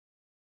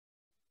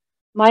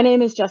My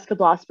name is Jessica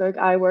Blosberg.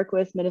 I work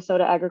with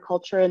Minnesota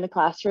Agriculture in the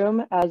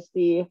classroom as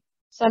the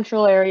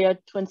Central Area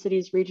Twin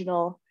Cities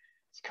Regional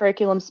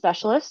Curriculum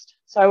Specialist.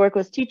 So I work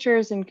with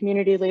teachers and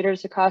community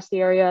leaders across the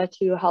area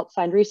to help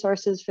find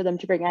resources for them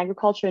to bring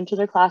agriculture into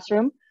their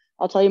classroom.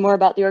 I'll tell you more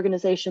about the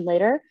organization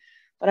later,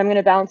 but I'm going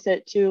to bounce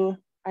it to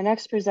our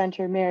next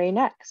presenter, Mary,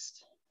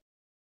 next.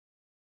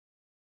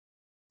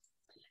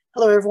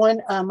 Hello,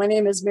 everyone. My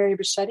name is Mary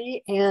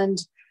Buschette, and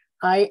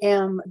I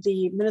am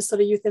the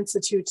Minnesota Youth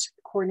Institute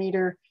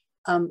coordinator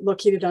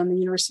located on the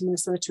University of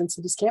Minnesota Twin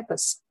Cities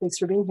campus. Thanks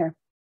for being here.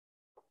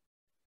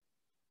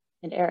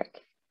 And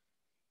Eric.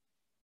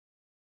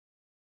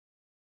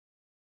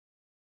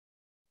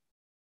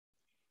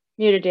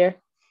 Muted, dear.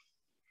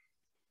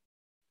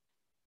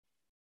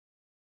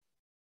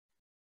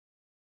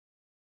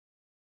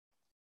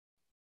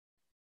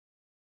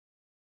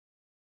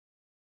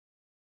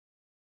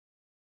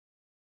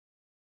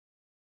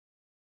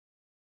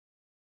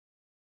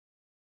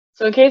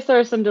 So in case there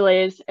are some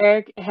delays,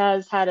 Eric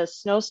has had a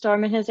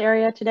snowstorm in his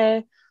area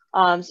today.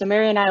 So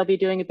Mary and I will be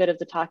doing a bit of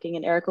the talking,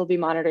 and Eric will be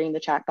monitoring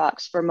the chat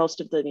box for most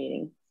of the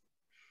meeting.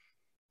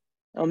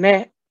 Oh,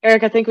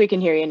 Eric, I think we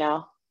can hear you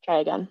now. Try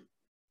again.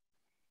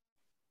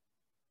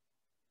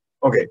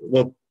 Okay,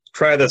 we'll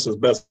try this as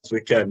best as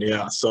we can,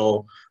 yeah.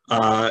 So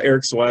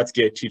Eric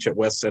Sawatzke, I teach at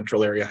West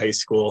Central Area High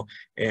School,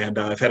 and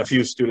I've had a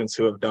few students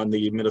who have done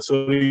the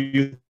Minnesota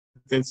Youth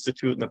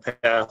Institute in the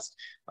past,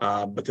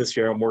 but this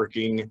year I'm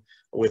working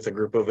with a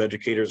group of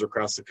educators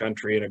across the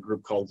country in a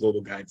group called Global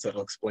Guides that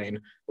I'll explain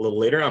a little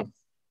later on.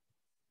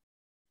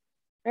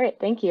 Great,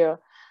 thank you.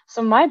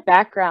 So my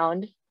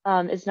background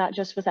is not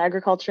just with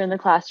agriculture in the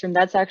classroom.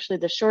 That's actually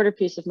the shorter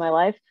piece of my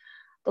life.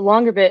 The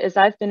longer bit is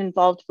I've been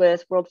involved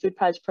with World Food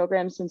Prize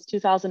programs since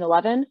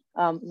 2011,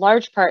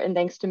 large part and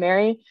thanks to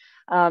Mary.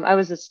 I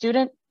was a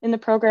student in the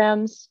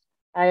programs.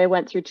 I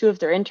went through 2 of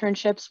their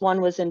internships.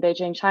 One was in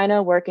Beijing,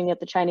 China, working at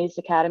the Chinese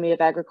Academy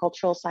of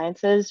Agricultural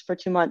Sciences for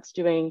 2 months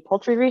doing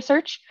poultry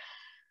research.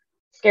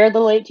 Scared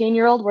little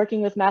 18-year-old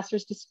working with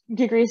master's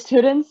degree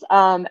students.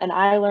 And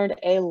I learned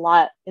a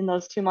lot in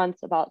those 2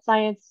 months about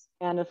science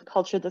and a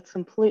culture that's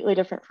completely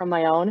different from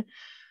my own.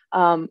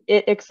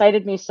 It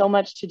excited me so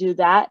much to do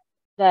that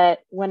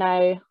when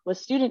I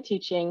was student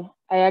teaching,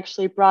 I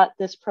actually brought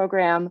this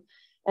program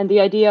and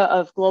the idea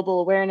of global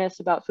awareness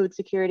about food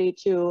security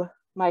to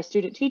my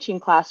student teaching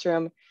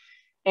classroom.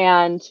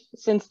 And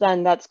since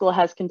then, that school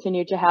has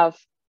continued to have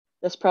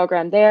this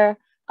program there,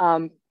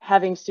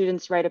 having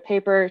students write a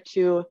paper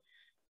to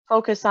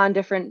focus on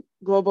different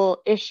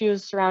global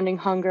issues surrounding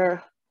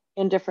hunger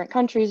in different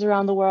countries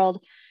around the world,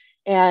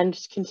 and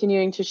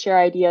continuing to share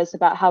ideas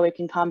about how we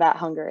can combat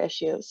hunger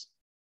issues.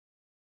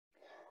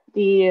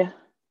 The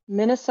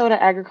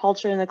Minnesota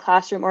Agriculture in the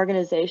Classroom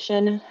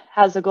organization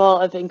has a goal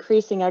of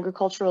increasing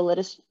agricultural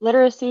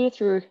literacy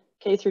through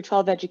K through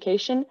 12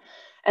 education.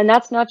 And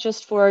that's not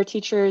just for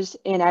teachers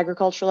in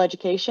agricultural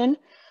education.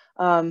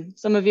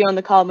 Some of you on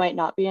the call might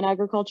not be an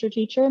agriculture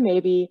teacher.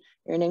 Maybe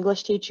you're an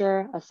English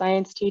teacher, a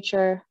science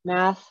teacher,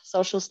 math,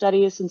 social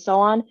studies, and so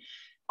on.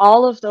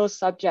 All of those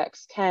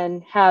subjects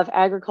can have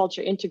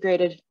agriculture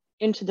integrated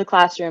into the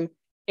classroom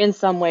in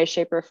some way,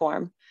 shape, or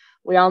form.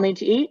 We all need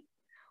to eat.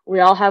 We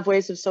all have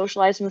ways of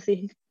socializing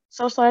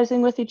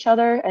with each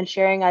other and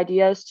sharing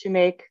ideas to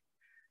make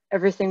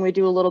everything we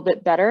do a little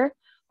bit better,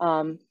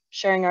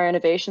 sharing our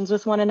innovations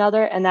with one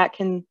another, and that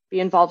can be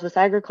involved with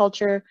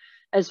agriculture,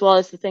 as well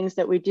as the things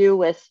that we do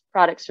with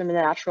products from the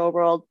natural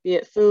world, be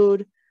it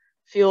food,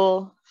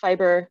 fuel,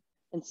 fiber,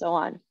 and so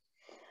on.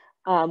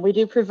 We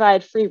do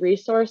provide free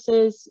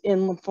resources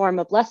in the form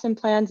of lesson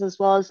plans, as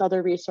well as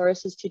other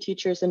resources to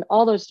teachers in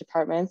all those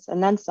departments,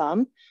 and then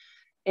some.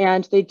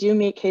 And they do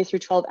meet K through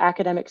 12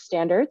 academic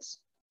standards.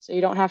 So you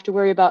don't have to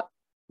worry about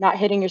not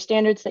hitting your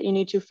standards that you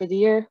need to for the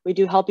year. We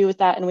do help you with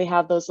that, and we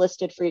have those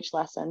listed for each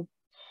lesson.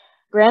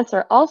 Grants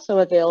are also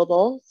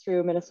available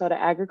through Minnesota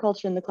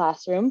Agriculture in the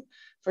Classroom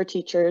for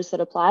teachers that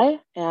apply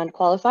and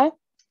qualify.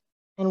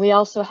 And we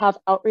also have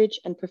outreach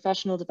and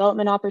professional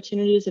development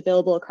opportunities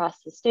available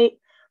across the state,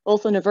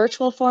 both in a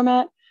virtual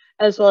format,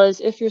 as well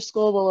as if your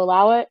school will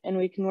allow it and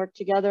we can work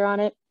together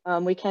on it,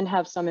 we can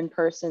have some in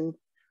person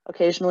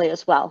occasionally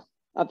as well.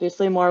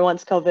 Obviously more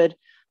once COVID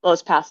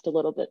blows past a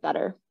little bit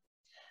better.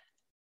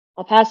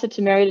 I'll pass it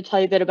to Mary to tell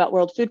you a bit about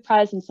World Food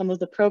Prize and some of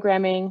the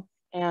programming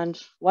and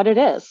what it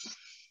is.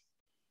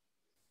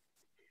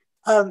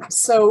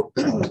 So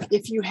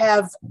if you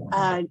have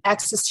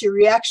access to your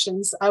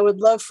reactions, I would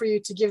love for you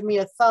to give me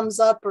a thumbs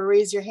up or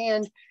raise your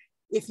hand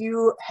if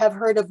you have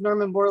heard of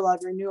Norman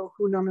Borlaug or know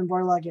who Norman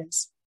Borlaug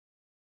is.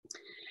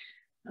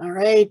 All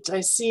right, I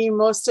see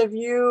most of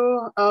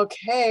you.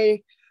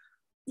 Okay.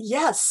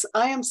 Yes,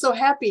 I am so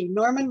happy.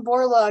 Norman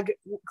Borlaug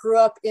grew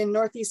up in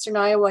northeastern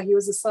Iowa. He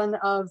was the son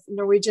of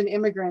Norwegian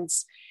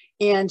immigrants.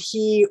 And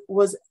he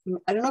was,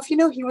 I don't know if you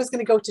know, he was going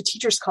to go to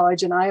Teachers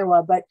College in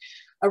Iowa, but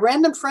a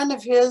random friend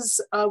of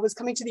his was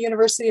coming to the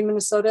University of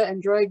Minnesota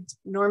and dragged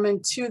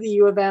Norman to the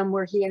U of M,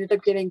 where he ended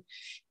up getting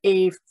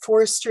a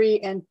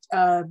forestry and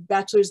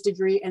bachelor's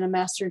degree and a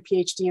master and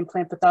PhD in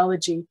plant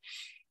pathology.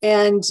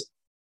 And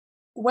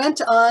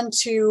went on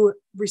to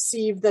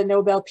receive the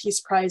Nobel Peace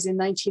Prize in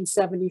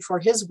 1970 for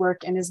his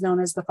work and is known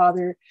as the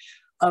father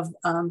of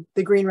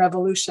the Green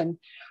Revolution.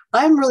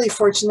 I'm really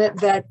fortunate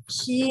that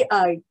he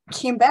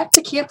came back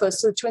to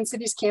campus, so the Twin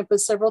Cities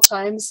campus, several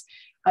times,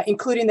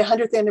 including the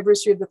 100th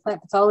anniversary of the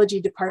plant pathology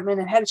department,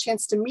 and had a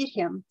chance to meet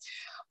him.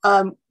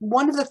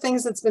 One of the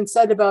things that's been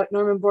said about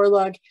Norman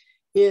Borlaug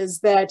is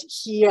that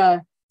he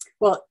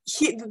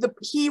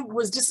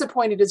was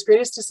disappointed. His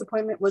greatest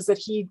disappointment was that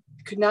he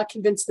could not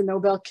convince the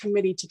Nobel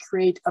Committee to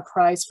create a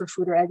prize for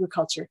food or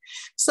agriculture.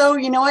 So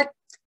you know what?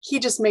 He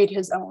just made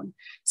his own.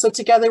 So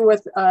together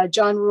with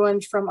John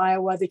Ruan from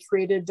Iowa, they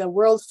created the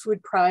World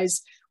Food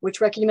Prize, which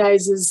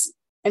recognizes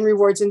and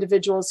rewards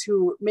individuals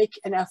who make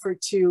an effort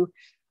to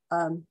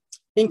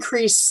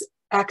increase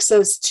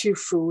access to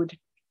food,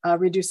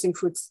 reducing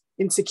food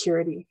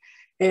insecurity.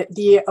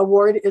 The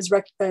award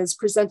is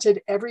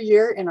presented every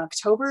year in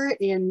October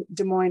in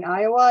Des Moines,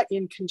 Iowa,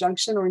 in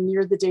conjunction or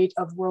near the date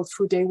of World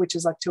Food Day, which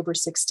is October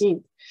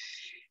 16th.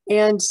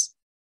 And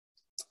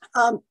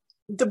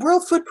the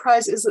World Food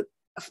Prize is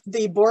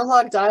the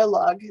Borlaug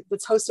Dialogue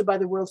that's hosted by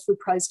the World Food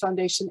Prize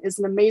Foundation is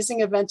an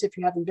amazing event if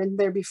you haven't been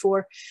there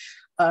before.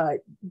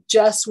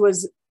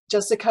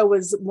 Jessica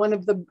was one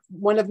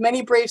of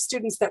many brave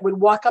students that would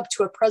walk up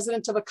to a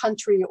president of a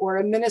country or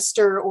a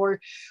minister or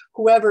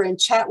whoever and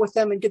chat with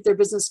them and get their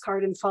business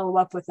card and follow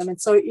up with them. And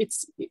so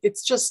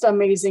it's just an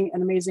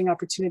amazing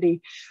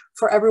opportunity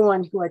for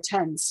everyone who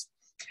attends.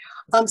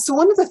 So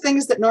one of the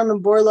things that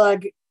Norman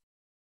Borlaug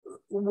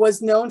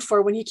was known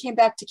for when he came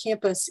back to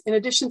campus, in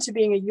addition to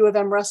being a U of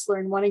M wrestler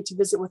and wanting to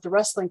visit with the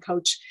wrestling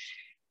coach,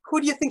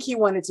 who do you think he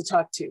wanted to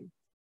talk to?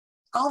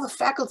 All the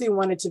faculty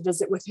wanted to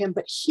visit with him,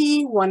 but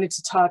he wanted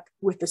to talk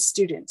with the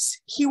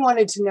students. He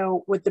wanted to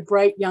know what the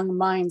bright young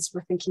minds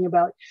were thinking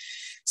about.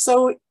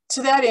 So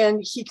to that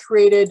end, he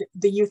created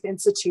the Youth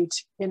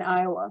Institute in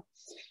Iowa.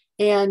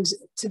 And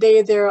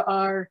today there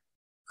are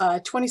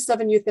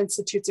 27 youth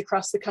institutes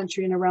across the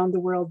country and around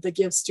the world that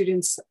give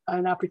students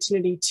an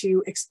opportunity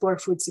to explore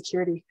food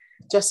security.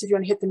 Jess, if you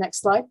want to hit the next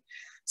slide.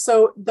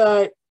 So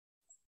the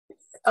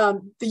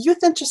Youth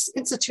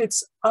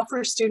Institutes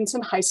offer students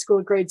in high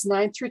school, grades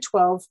 9 through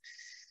 12,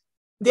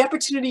 the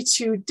opportunity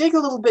to dig a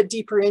little bit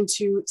deeper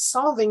into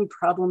solving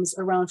problems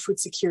around food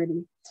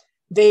security.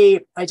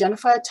 They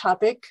identify a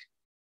topic,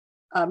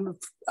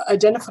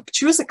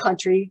 choose a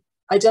country,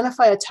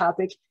 identify a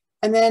topic,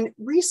 and then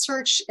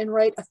research and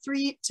write a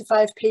 3 to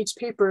 5 page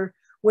paper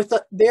with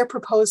their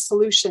proposed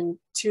solution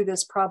to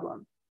this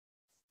problem.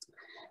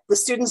 The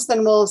students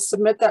then will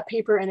submit that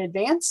paper in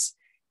advance,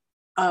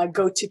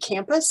 go to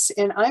campus,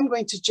 and I'm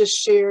going to just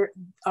share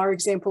our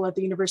example at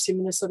the University of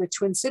Minnesota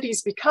Twin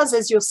Cities because,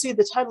 as you'll see,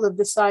 the title of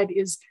this slide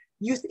is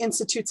Youth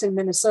Institutes in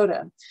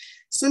Minnesota.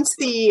 Since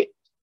the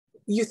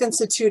Youth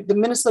Institute, the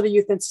Minnesota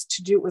Youth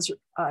Institute was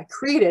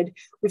created,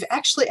 we've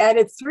actually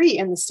added 3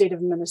 in the state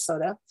of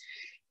Minnesota.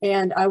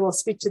 And I will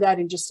speak to that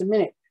in just a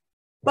minute.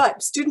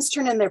 But students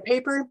turn in their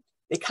paper,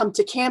 they come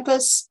to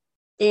campus,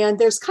 and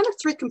there's kind of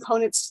 3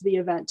 components to the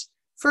event.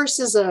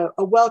 First is a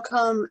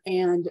welcome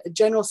and a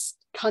general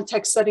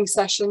context setting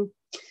session.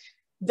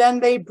 Then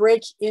they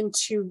break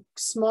into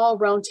small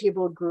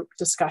roundtable group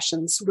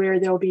discussions where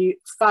there'll be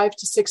 5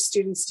 to 6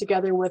 students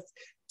together with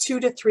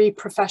 2 to 3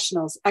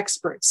 professionals,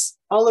 experts.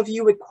 All of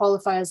you would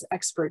qualify as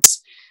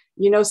experts.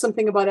 You know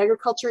something about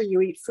agriculture,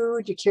 you eat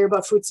food, you care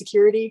about food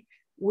security.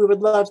 We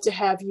would love to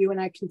have you, and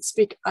I can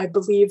speak, I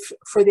believe,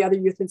 for the other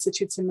youth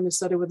institutes in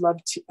Minnesota would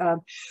love to,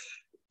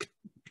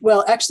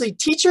 well, actually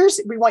teachers,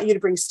 we want you to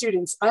bring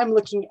students. I'm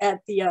looking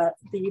at the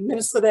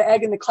Minnesota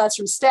Ag in the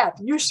Classroom staff.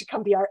 You should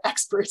come be our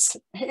experts.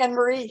 Anne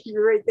Marie,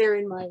 you're right there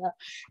in my,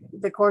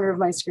 the corner of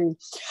my screen.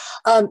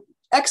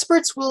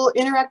 Experts will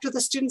interact with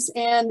the students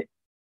and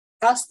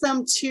ask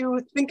them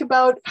to think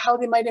about how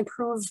they might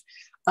improve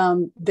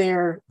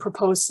their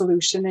proposed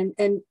solution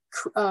and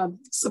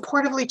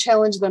supportively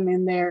challenge them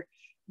in their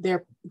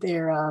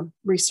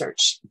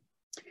research.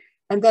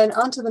 And then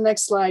on to the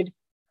next slide.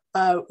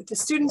 The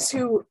students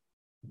who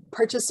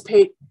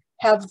participate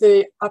have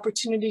the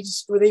opportunity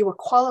where they will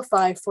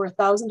qualify for a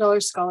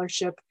 $1,000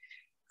 scholarship,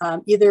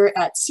 either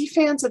at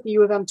CFANS at the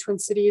U of M Twin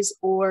Cities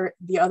or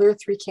the other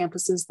 3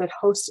 campuses that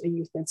host a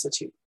youth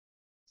institute.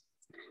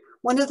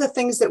 One of the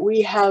things that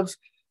we have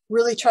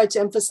really tried to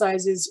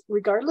emphasize is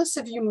regardless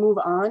if you move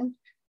on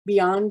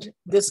beyond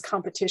this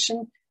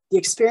competition, the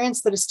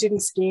experience that a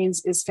student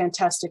gains is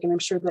fantastic, and I'm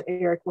sure that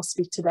Eric will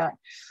speak to that.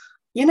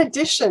 In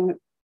addition,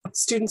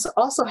 students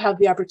also have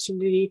the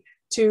opportunity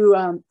to,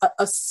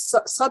 a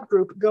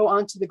subgroup, go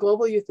on to the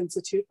Global Youth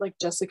Institute, like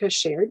Jessica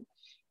shared,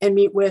 and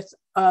meet with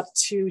up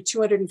to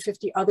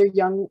 250 other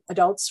young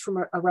adults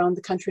from around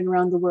the country and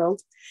around the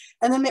world.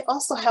 And then they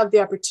also have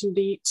the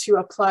opportunity to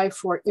apply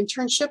for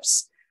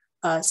internships,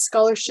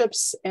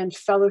 scholarships, and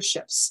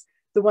fellowships.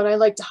 The one I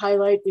like to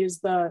highlight is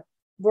the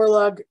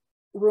Borlaug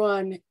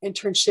Ruan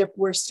internship,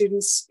 where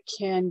students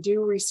can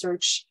do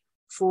research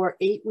for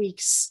 8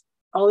 weeks,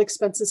 all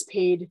expenses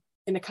paid,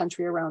 in a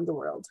country around the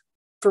world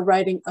for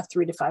writing a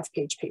 3 to 5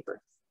 page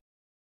paper.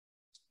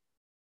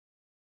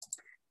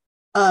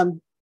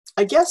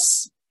 I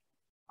guess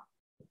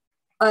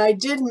I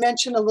did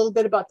mention a little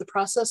bit about the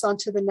process.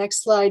 Onto the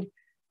next slide.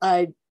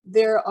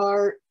 There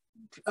are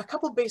a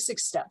couple basic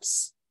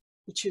steps.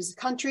 You choose a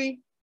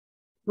country,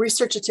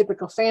 research a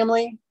typical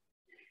family,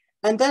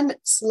 and then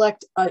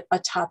select a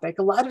topic.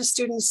 A lot of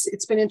students,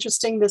 it's been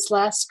interesting, this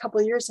last couple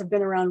of years have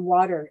been around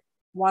water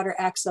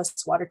access,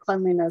 water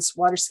cleanliness,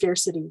 water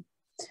scarcity,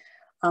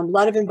 a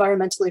lot of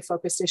environmentally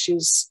focused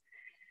issues.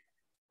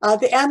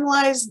 They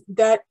analyze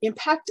that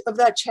impact of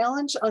that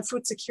challenge on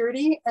food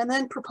security and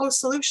then propose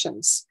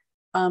solutions,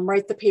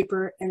 write the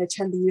paper and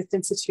attend the Youth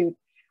Institute.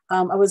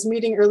 I was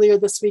meeting earlier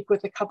this week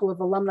with a couple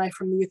of alumni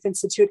from the Youth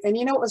Institute, and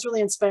you know what was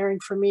really inspiring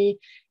for me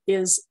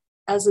is,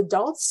 as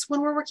adults,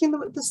 when we're working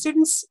with the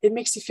students, it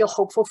makes you feel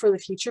hopeful for the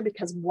future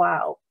because,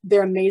 wow,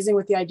 they're amazing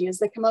with the ideas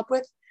they come up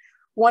with.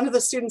 One of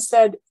the students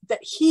said that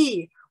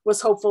he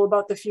was hopeful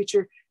about the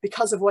future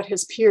because of what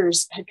his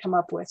peers had come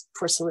up with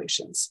for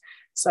solutions.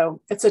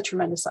 So it's a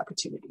tremendous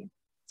opportunity.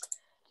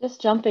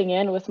 Just jumping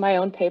in with my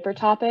own paper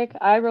topic,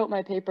 I wrote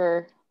my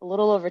paper a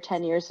little over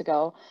 10 years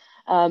ago,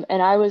 and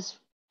I was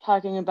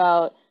talking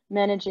about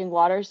managing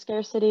water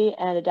scarcity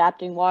and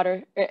adapting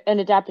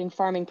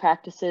farming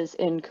practices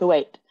in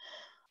Kuwait.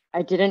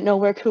 I didn't know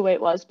where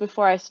Kuwait was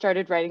before I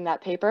started writing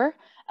that paper.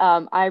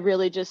 I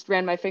really just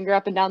ran my finger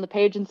up and down the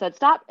page and said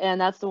stop, and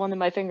that's the one that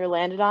my finger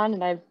landed on,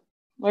 and I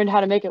learned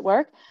how to make it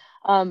work.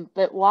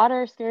 But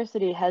water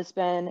scarcity has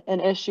been an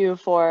issue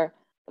for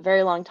a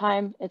very long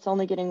time. It's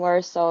only getting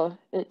worse, so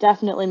it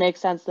definitely makes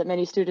sense that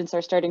many students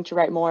are starting to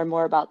write more and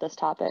more about this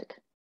topic.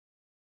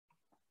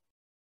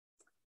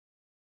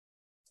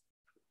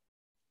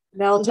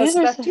 Now I'll toss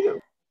it back to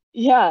you.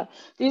 Yeah,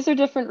 these are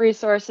different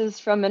resources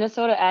from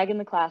Minnesota Ag in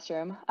the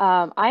Classroom.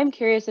 I'm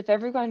curious if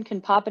everyone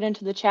can pop it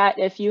into the chat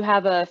if you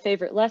have a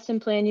favorite lesson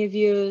plan you've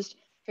used,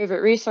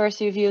 favorite resource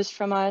you've used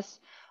from us,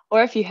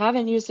 or if you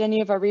haven't used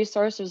any of our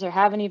resources or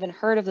haven't even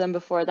heard of them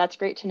before, that's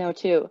great to know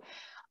too.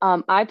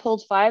 I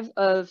pulled 5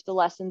 of the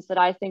lessons that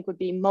I think would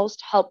be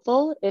most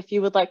helpful if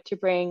you would like to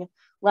bring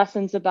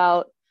lessons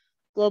about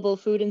global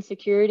food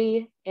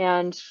insecurity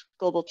and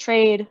global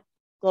trade,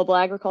 global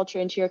agriculture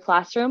into your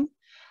classroom.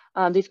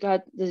 They've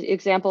got the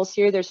examples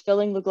here. There's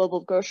filling the global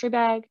grocery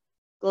bag,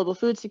 global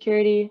food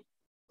security,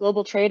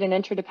 global trade and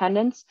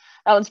interdependence.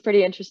 That one's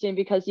pretty interesting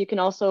because you can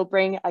also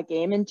bring a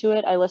game into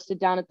it. I listed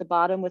down at the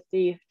bottom with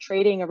the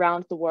trading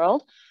around the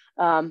world.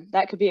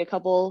 That could be a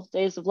couple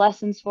days of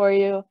lessons for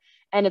you.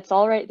 And it's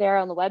all right there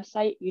on the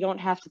website. You don't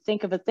have to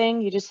think of a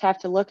thing. You just have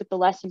to look at the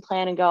lesson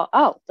plan and go,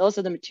 oh, those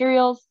are the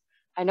materials.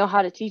 I know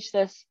how to teach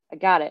this. I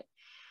got it.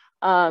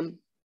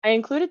 I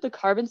included the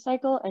carbon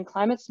cycle and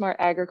climate smart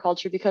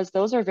agriculture because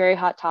those are very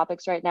hot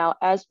topics right now,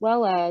 as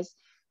well as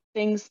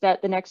things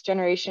that the next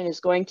generation is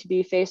going to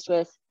be faced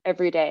with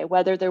every day,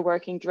 whether they're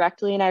working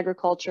directly in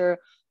agriculture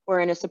or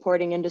in a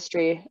supporting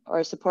industry or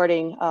a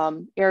supporting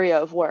area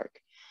of work.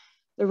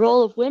 The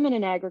role of women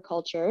in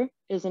agriculture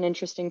is an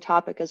interesting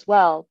topic as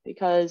well,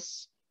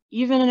 because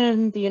even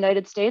in the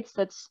United States,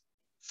 that's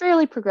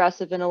fairly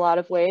progressive in a lot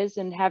of ways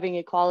and having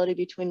equality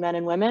between men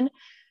and women,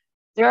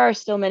 there are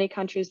still many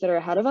countries that are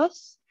ahead of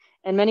us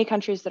and many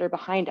countries that are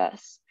behind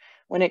us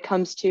when it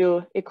comes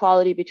to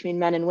equality between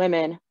men and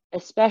women,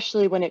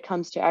 especially when it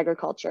comes to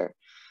agriculture.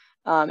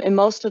 In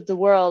most of the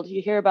world,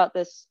 you hear about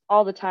this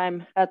all the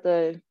time at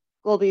the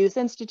Global Youth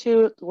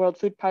Institute, the World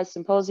Food Prize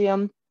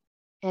Symposium,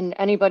 and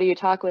anybody you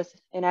talk with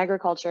in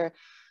agriculture,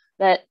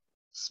 that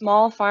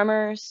small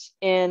farmers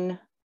in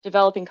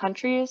developing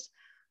countries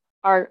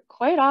are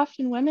quite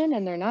often women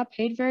and they're not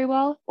paid very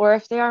well, or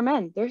if they are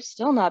men, they're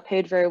still not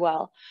paid very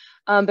well.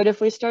 But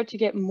if we start to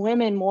get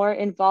women more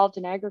involved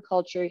in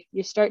agriculture,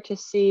 you start to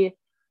see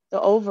the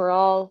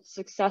overall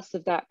success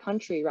of that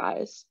country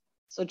rise.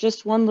 So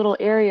just one little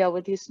area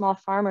with these small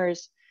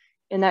farmers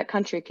in that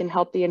country can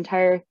help the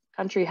entire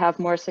country have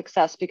more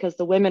success because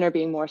the women are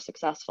being more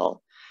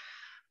successful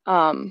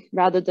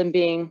rather than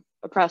being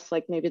oppressed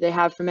like maybe they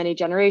have for many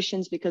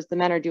generations because the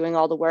men are doing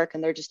all the work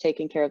and they're just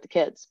taking care of the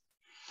kids.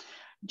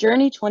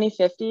 Journey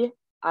 2050,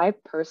 I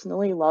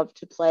personally love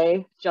to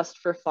play just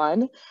for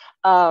fun.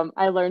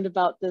 I learned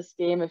about this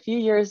game a few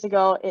years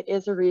ago. It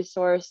is a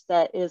resource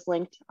that is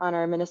linked on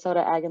our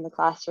Minnesota Ag in the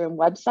Classroom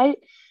website,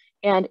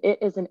 and it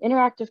is an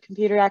interactive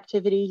computer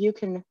activity. You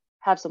can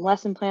have some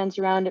lesson plans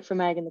around it from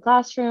Ag in the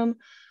Classroom.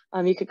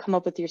 You could come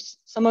up with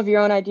some of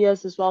your own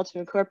ideas as well to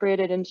incorporate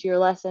it into your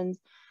lessons.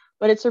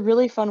 But it's a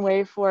really fun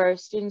way for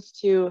students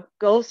to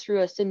go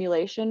through a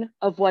simulation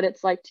of what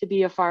it's like to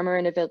be a farmer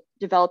in a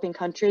developing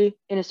country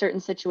in a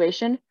certain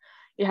situation.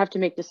 You have to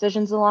make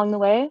decisions along the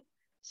way,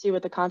 see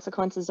what the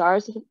consequences are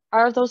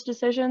of those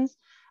decisions.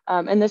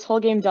 And this whole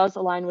game does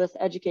align with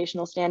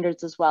educational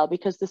standards as well,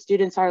 because the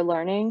students are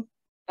learning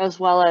as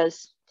well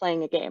as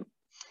playing a game.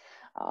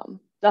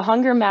 The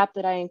hunger map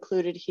that I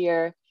included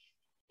here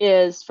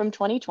is from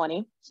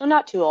 2020, so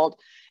not too old,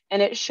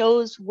 and it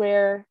shows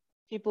where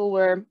people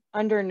were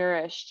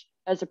undernourished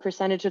as a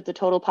percentage of the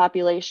total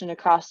population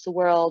across the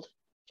world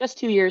just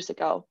 2 years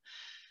ago.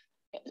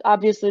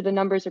 Obviously, the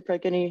numbers are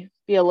probably going to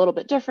be a little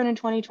bit different in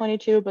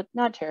 2022, but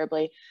not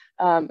terribly.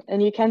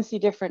 And you can see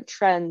different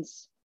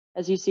trends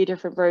as you see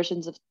different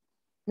versions of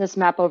this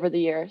map over the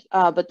years.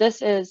 But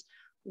this is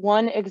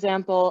one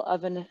example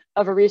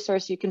of a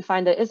resource you can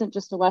find that isn't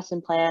just a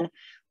lesson plan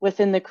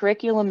within the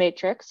curriculum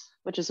matrix,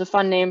 which is a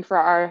fun name for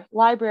our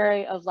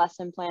library of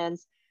lesson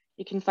plans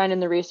you can find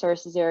in the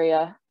resources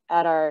area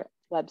at our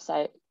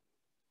website.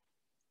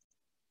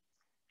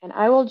 And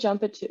I will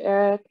jump it to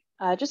Eric.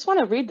 I just want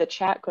to read the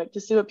chat quick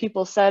to see what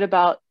people said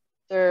about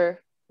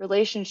their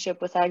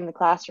relationship with Ag in the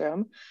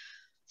Classroom.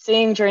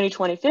 Seeing Journey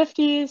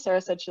 2050,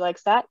 Sarah said she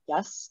likes that,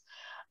 yes.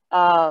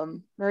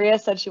 Maria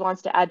said she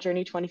wants to add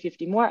Journey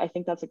 2050 more. I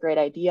think that's a great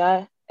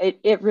idea.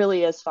 It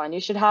really is fun.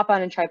 You should hop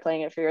on and try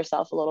playing it for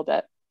yourself a little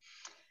bit.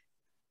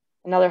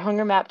 Another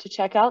hunger map to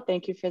check out.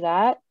 Thank you for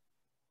that.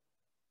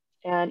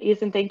 And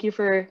Ethan, thank you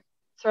for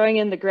throwing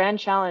in the grand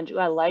challenge. Ooh,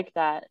 I like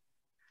that.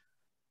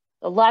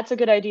 Lots of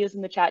good ideas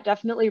in the chat.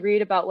 Definitely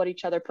read about what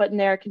each other put in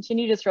there.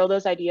 Continue to throw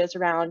those ideas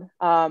around.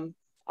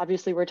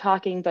 Obviously we're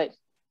talking, but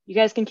you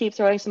guys can keep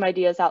throwing some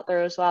ideas out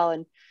there as well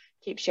and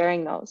keep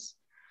sharing those.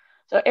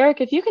 So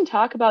Eric, if you can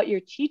talk about your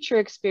teacher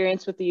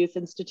experience with the Youth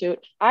Institute.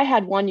 I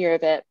had 1 year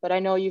of it, but I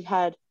know you've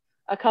had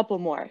a couple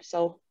more.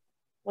 So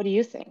what do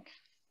you think?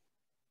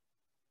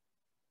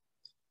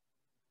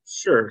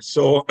 Sure.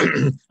 So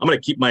I'm going to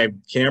keep my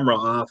camera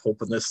off,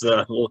 hoping this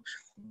little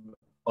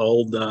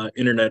old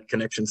internet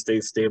connection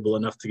stays stable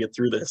enough to get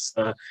through this.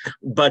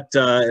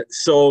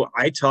 So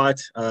I taught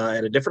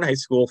at a different high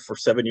school for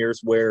 7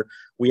 years, where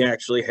we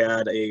actually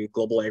had a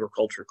global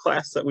agriculture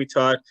class that we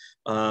taught.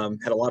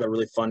 Had a lot of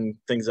really fun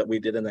things that we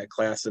did in that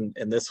class, and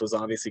this was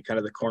obviously kind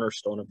of the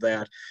cornerstone of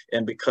that.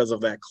 And because of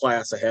that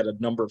class, I had a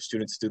number of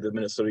students through the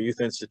Minnesota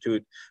Youth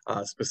Institute,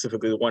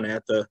 specifically the one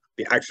at the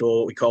actual,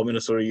 what we call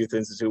Minnesota Youth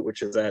Institute,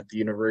 which is at the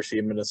University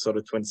of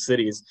Minnesota Twin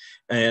Cities.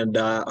 And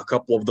a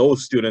couple of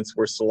those students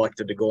were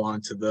selected to go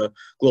on to the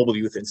Global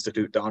Youth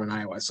Institute down in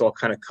Iowa. So I'll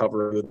kind of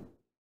cover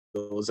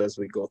those as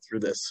we go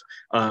through this.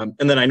 And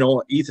then I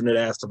know Ethan had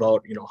asked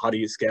about, how do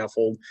you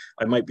scaffold?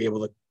 I might be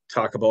able to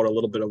talk about a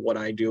little bit of what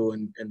I do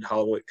and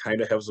how it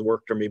kind of has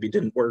worked or maybe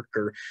didn't work,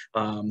 or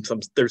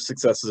there's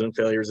successes and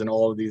failures in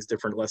all of these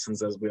different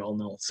lessons, as we all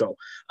know. So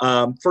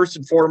first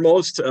and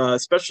foremost,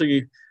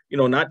 especially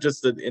not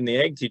just in the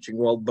ag teaching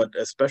world, but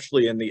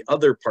especially in the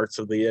other parts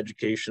of the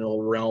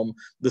educational realm,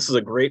 this is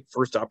a great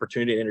first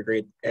opportunity to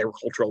integrate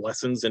agricultural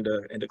lessons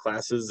into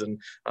classes.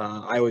 And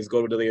I always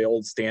go to the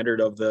old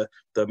standard of the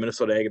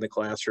Minnesota Ag in the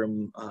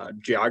Classroom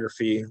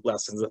geography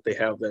lessons that they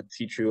have that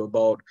teach you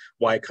about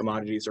why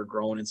commodities are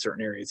grown in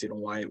certain areas.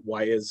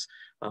 Why is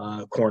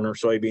corn or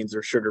soybeans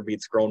or sugar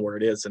beets grown where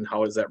it is, and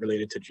how is that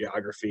related to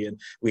geography? And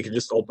we can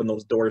just open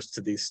those doors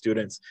to these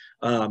students.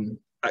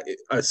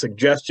 A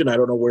suggestion, I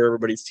don't know where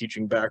everybody's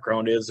teaching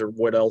background is or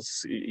what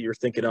else you're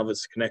thinking of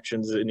as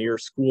connections in your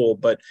school,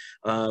 but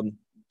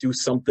do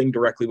something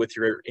directly with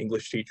your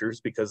English teachers,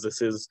 because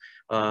this is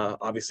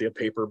obviously a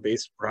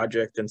paper-based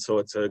project, and so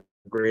it's a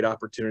great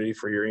opportunity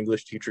for your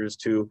English teachers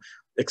to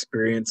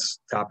experience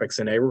topics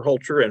in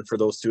agriculture, and for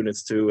those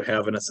students to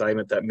have an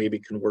assignment that maybe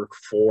can work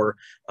for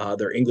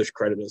their English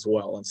credit as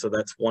well. And so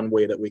that's one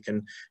way that we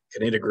can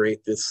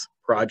integrate this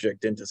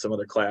project into some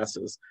other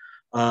classes.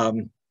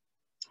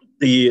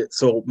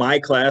 So my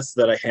class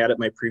that I had at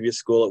my previous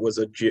school, it was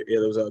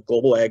a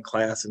global ag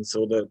class, and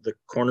so the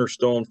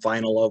cornerstone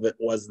final of it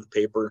was the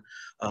paper.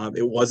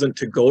 It wasn't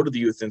to go to the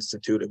Youth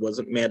Institute; it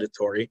wasn't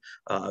mandatory.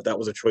 That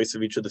was a choice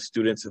of each of the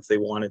students if they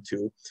wanted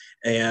to.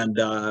 And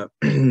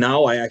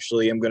now I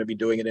actually am going to be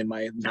doing it in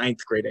my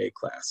 9th grade ag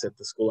class at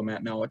the school I'm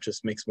at now. It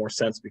just makes more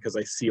sense because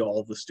I see all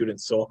of the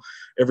students. So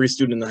every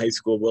student in the high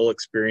school will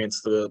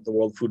experience the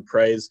World Food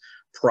Prize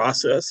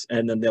process,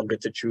 and then they'll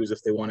get to choose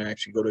if they want to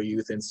actually go to a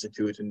youth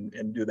institute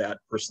and do that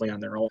personally on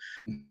their own.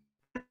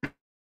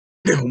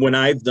 When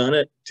I've done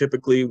it,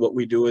 typically what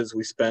we do is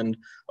we spend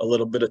a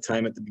little bit of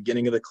time at the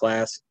beginning of the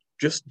class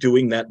just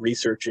doing that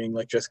researching.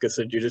 Like Jessica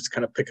said, you just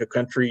kind of pick a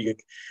country.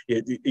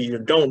 You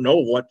don't know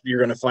what you're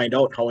going to find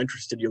out, how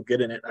interested you'll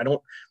get in it.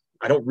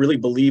 I don't really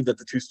believe that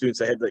the 2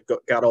 students I had that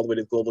got all the way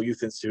to the Global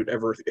Youth Institute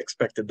ever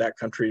expected that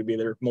country to be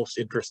their most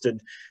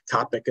interested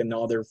topic, and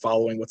now they're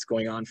following what's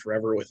going on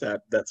forever with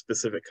that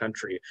specific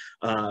country.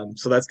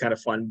 So that's kind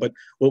of fun. But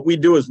what we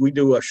do is we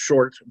do a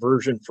short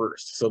version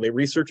first. So they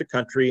research a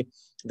country,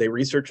 they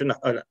research an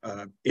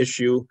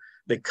issue,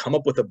 they come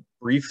up with a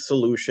brief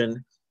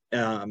solution,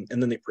 and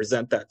then they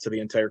present that to the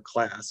entire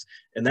class.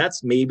 And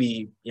that's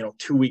maybe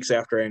 2 weeks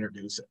after I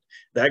introduce it.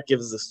 That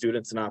gives the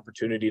students an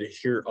opportunity to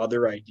hear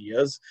other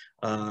ideas,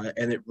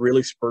 and it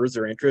really spurs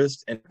their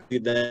interest. And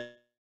then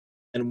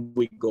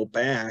we go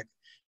back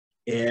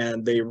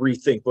and they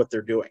rethink what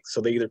they're doing.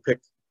 So they either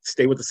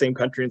stay with the same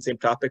country and same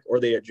topic, or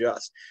they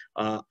adjust.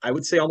 I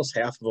would say almost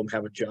half of them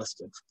have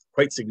adjusted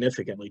quite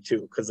significantly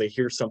too, because they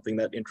hear something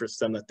that interests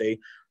them that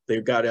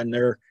they've got in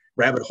their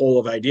rabbit hole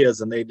of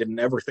ideas, and they didn't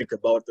ever think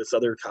about this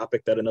other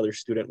topic that another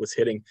student was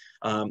hitting.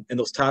 And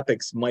those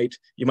topics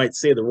you might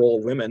say the role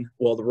of women.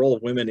 Well, the role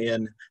of women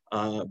in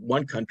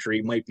one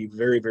country might be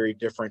very, very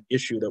different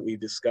issue that we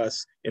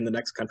discuss in the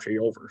next country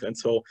over. And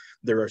so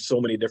there are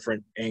so many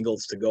different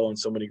angles to go and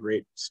so many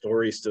great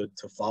stories to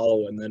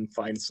follow and then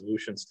find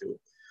solutions to.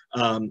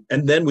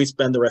 And then we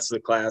spend the rest of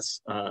the class,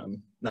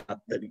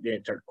 not the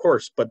entire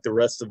course, but the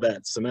rest of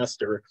that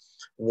semester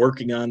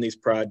working on these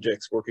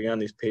projects, working on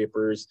these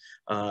papers,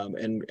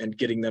 and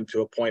getting them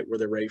to a point where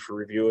they're ready for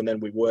review. And then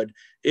we would,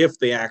 if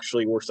they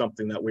actually were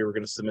something that we were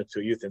going to submit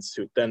to a youth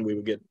institute, then we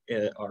would get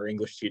our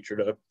English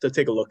teacher to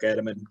take a look at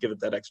them and give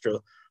it that extra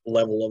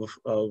level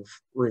of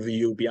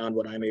review beyond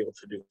what I'm able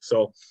to do.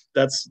 So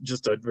that's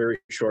just a very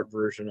short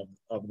version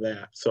of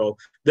that. So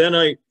then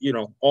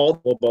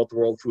all about the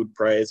World Food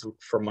Prize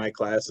from my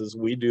classes,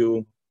 we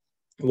do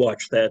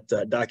watch that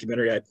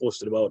documentary I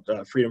posted about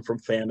freedom from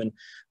famine.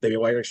 They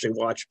actually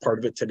watched part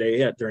of it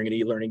today during an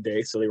e-learning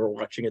day. So they were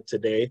watching it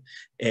today,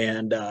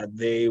 and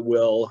they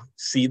will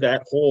see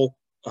that whole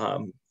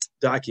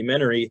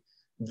documentary.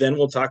 Then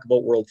we'll talk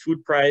about World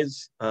Food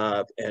Prize,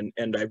 and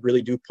I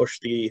really do push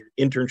the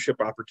internship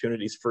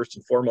opportunities first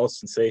and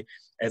foremost and say,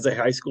 as a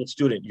high school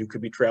student, you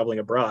could be traveling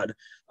abroad.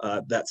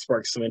 That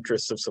sparks some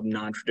interest of some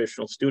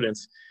non-traditional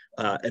students.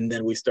 And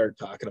then we start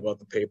talking about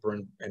the paper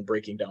and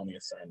breaking down the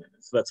assignment.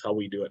 So that's how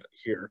we do it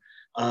here.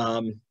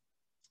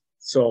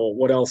 So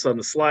what else on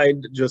the slide?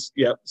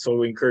 So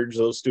we encourage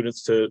those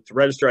students to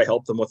register. I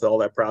help them with all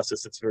that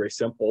process. It's very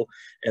simple.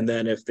 And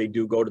then if they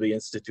do go to the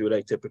institute,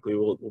 I typically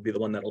will be the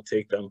one that'll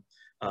take them.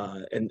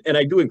 And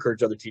I do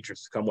encourage other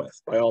teachers to come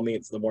with. By all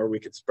means, the more we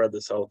could spread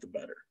this out, the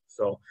better.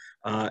 So,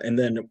 and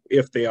then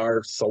if they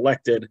are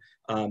selected,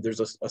 there's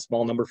a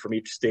small number from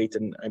each state,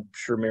 and I'm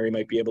sure Mary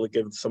might be able to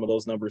give some of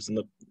those numbers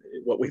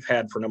what we've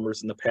had for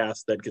numbers in the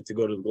past that get to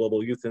go to the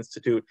Global Youth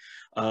Institute.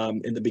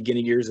 In the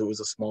beginning years, it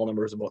was a small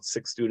number. It was about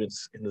 6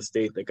 students in the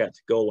state that got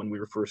to go when we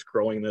were first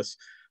growing this.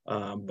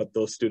 But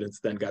those students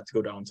then got to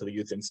go down to the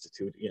Youth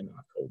Institute in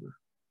October.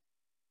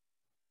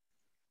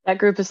 That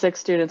group of 6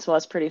 students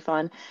was pretty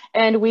fun.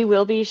 And we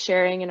will be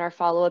sharing in our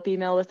follow-up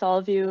email with all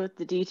of you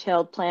the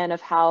detailed plan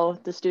of how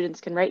the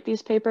students can write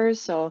these papers.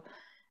 So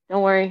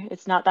don't worry,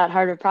 it's not that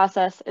hard of a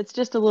process. It's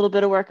just a little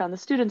bit of work on the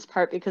students'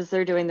 part because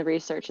they're doing the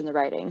research and the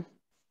writing.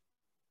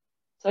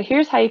 So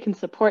here's how you can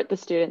support the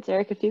students.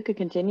 Eric, if you could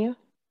continue.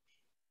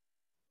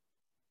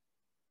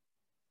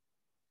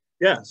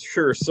 Yeah,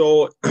 sure.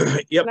 So,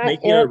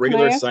 making a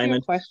regular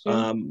assignment.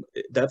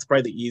 That's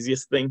probably the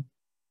easiest thing.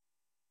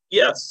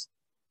 Yes.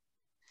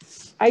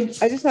 I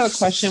just have a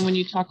question when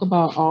you talk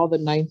about all the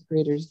 9th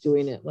graders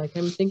doing it. Like,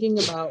 I'm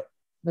thinking about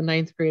the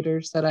 9th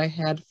graders that I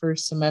had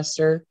first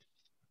semester,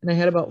 and I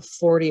had about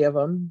 40 of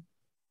them,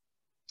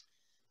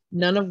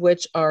 none of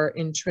which are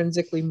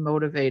intrinsically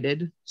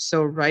motivated.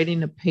 So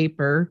writing a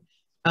paper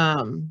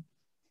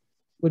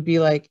would be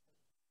like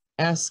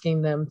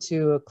asking them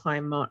to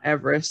climb Mount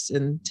Everest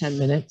in 10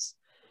 minutes.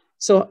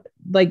 So,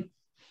 like,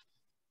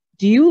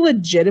 do you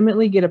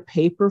legitimately get a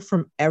paper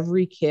from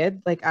every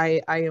kid? Like,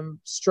 I am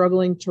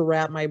struggling to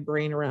wrap my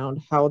brain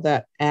around how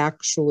that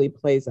actually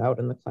plays out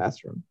in the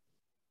classroom.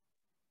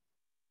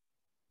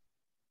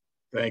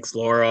 Thanks,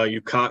 Laura. You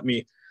caught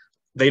me.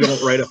 They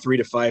don't write a 3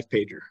 to 5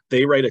 pager.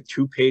 They write a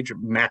 2-page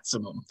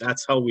maximum.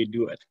 That's how we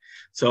do it.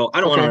 So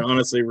I don't want to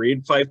honestly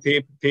read 5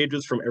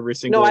 pages from every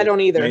single I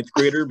don't either. 9th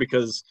grader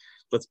because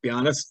let's be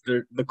honest,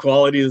 the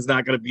quality is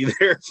not going to be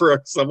there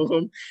for some of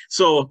them.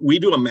 So we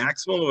do a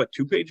maximum of a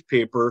 2-page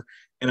paper,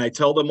 and I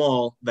tell them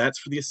all that's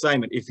for the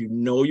assignment. If you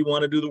know you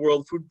want to do the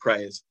World Food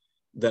Prize,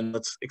 then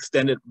let's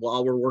extend it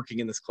while we're working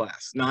in this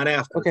class, not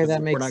after. Okay,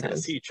 that makes sense. We're not going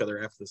to see each other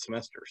after the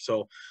semester.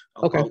 So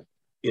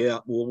yeah,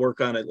 we'll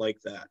work on it like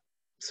that.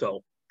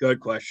 So good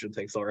question.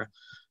 Thanks, Laura.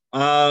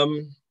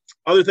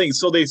 Other things.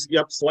 So they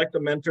select a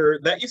mentor.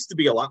 That used to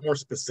be a lot more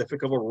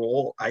specific of a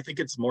role. I think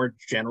it's more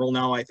general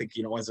now. I think,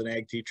 as an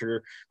ag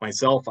teacher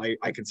myself,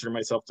 I consider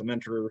myself to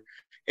mentor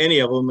any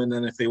of them. And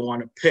then if they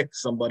want to pick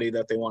somebody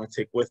that they want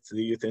to take with to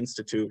the Youth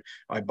Institute,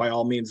 I by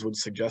all means would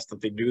suggest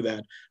that they do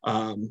that.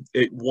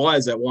 It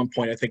was at one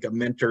point, I think, a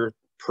mentor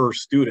per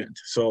student.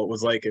 So it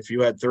was like if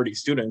you had 30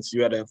 students,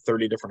 you had to have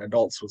 30 different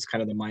adults was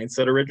kind of the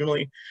mindset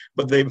originally.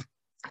 But they've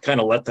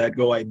kind of let that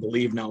go, I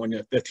believe, now,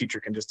 and the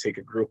teacher can just take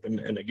a group.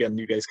 And again,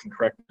 you guys can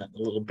correct that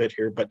a little bit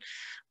here, but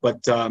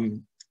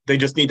they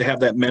just need to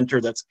have that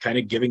mentor that's kind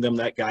of giving them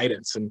that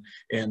guidance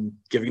and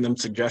giving them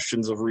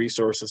suggestions of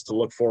resources to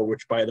look for,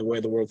 which, by the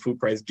way, the World Food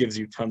Prize gives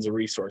you tons of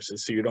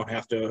resources, so you don't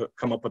have to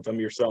come up with them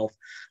yourself.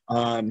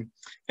 And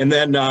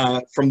then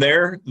from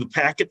there, the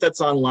packet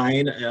that's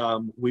online,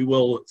 we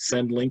will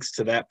send links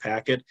to that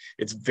packet.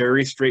 It's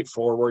very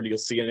straightforward. You'll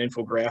see an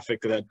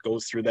infographic that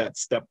goes through that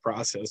step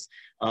process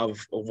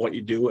of what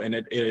you do, and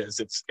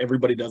it's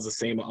everybody does the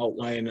same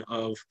outline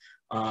of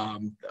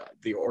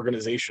the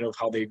organization of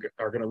how they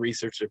are going to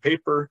research their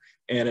paper,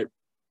 and it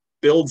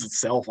builds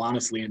itself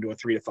honestly into a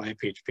 3 to 5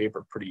 page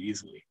paper pretty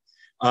easily.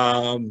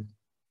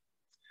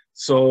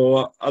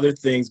 So other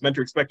things,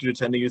 mentor expected to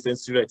attend the Youth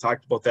Institute, I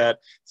talked about that.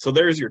 So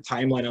there's your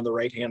timeline on the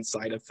right-hand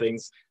side of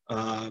things.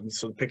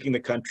 So picking the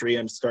country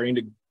and starting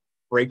to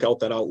break out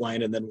that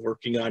outline and then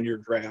working on your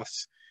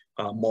drafts,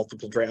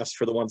 multiple drafts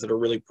for the ones that are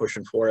really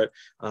pushing for it.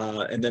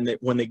 And then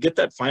when they get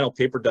that final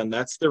paper done,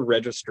 that's their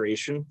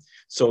registration.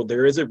 So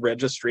there is a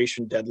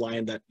registration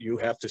deadline that you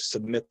have to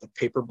submit the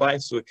paper by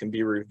so it can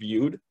be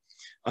reviewed.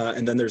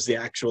 And then there's the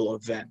actual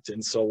event.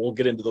 And so we'll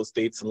get into those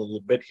dates in a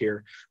little bit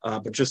here,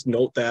 but just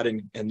note that,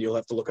 and you'll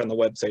have to look on the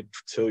website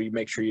so you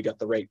make sure you got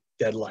the right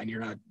deadline. You're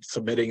not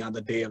submitting on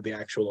the day of the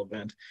actual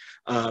event.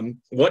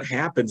 What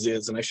happens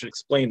is, and I should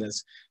explain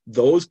this,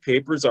 those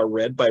papers are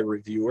read by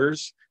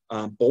reviewers,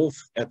 both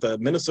at the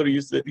Minnesota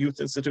Youth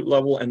Institute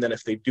level, and then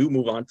if they do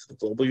move on to the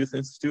Global Youth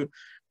Institute,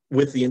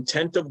 with the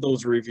intent of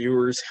those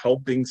reviewers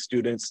helping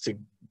students to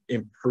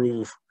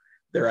improve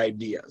their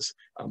ideas.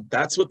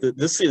 That's what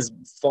this is,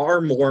 far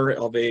more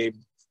of a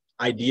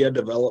idea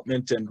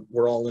development and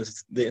we're all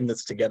in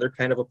this together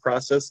kind of a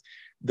process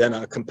than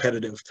a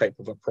competitive type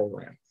of a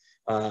program.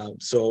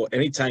 So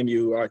anytime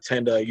you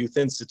attend a youth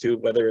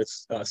institute, whether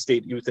it's a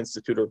state youth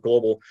institute or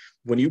global,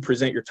 when you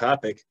present your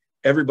topic,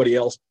 everybody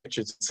else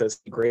pitches and says,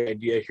 great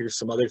idea, here's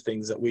some other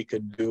things that we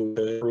could do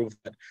to improve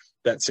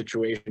that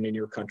situation in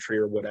your country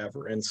or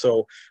whatever. And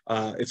so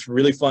it's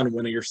really fun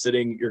when your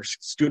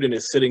student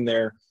is sitting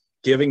there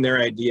giving their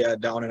idea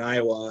down in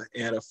Iowa,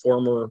 and a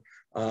former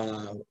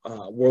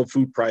World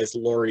Food Prize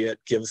laureate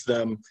gives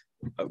them,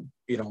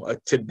 a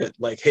tidbit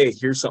like, hey,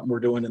 here's something we're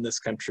doing in this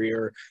country,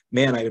 or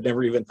man, I had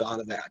never even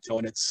thought of that.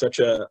 And it's such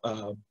a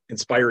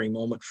inspiring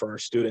moment for our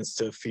students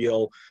to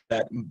feel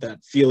that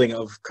feeling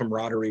of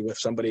camaraderie with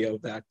somebody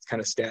of that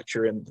kind of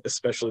stature, and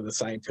especially the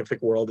scientific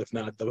world, if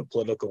not the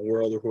political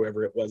world or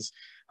whoever it was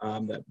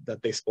that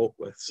they spoke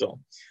with.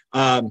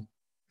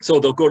 So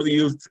they'll go to the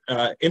Youth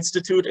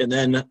Institute, and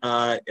then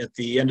at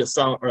the end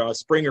of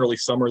spring, early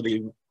summer,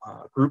 the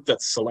group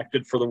that's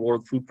selected for the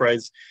World Food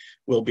Prize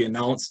will be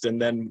announced,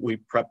 and then we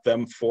prep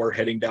them for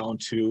heading down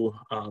to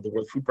the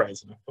World Food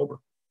Prize in October.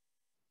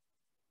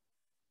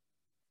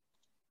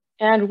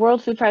 And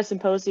World Food Prize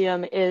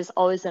Symposium is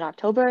always in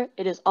October.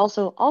 It is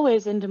also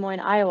always in Des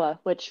Moines, Iowa,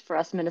 which for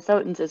us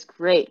Minnesotans is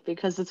great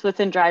because it's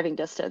within driving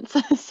distance.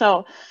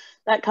 So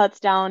that cuts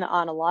down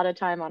on a lot of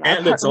time on our part.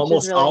 And it's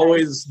almost really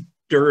always nice.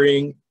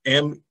 During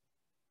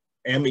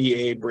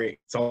MEA break.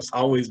 It's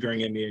always during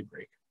MEA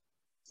break.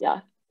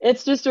 Yeah,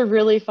 it's just a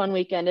really fun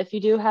weekend. If you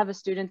do have a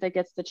student that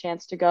gets the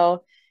chance to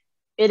go,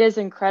 it is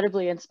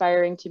incredibly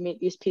inspiring to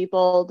meet these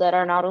people that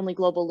are not only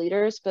global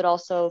leaders, but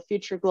also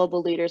future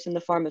global leaders in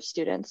the form of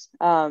students.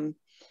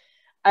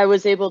 I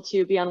was able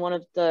to be on one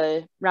of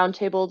the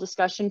roundtable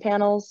discussion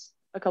panels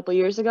a couple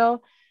years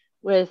ago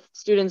with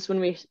students when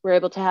we were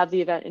able to have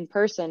the event in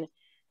person.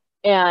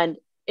 And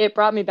it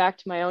brought me back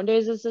to my own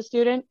days as a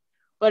student.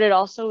 But it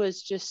also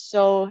is just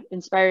so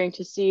inspiring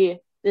to see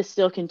this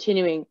still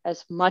continuing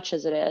as much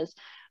as it is,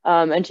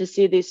 and to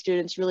see these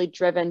students really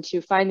driven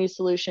to find these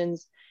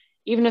solutions,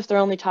 even if they're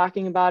only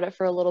talking about it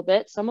for a little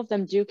bit. Some of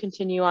them do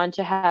continue on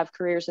to have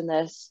careers in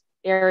this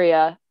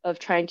area of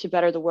trying to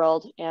better the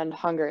world and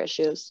hunger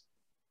issues.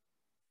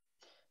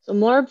 So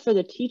more for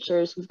the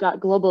teachers, we've got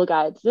global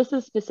guides. This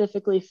is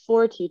specifically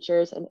for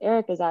teachers, and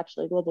Eric is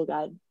actually a global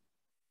guide.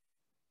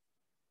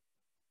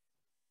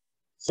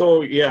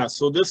 So yeah,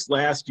 so this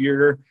last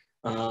year,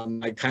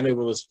 I kind of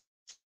was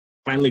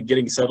finally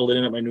getting settled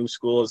in at my new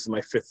school. This is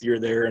my 5th year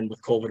there, and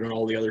with COVID and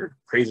all the other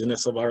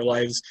craziness of our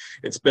lives,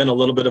 it's been a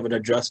little bit of an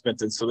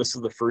adjustment. And so this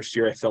is the first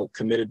year I felt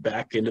committed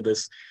back into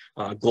this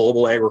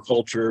global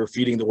agriculture,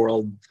 feeding the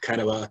world,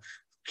 kind of a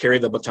carry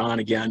the baton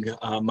again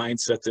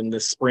mindset. In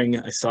this spring,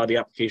 I saw the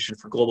application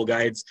for global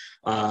guides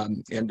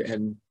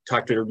and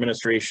talked to their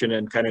administration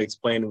and kind of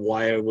explained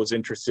why I was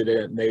interested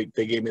in it.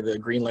 They gave me the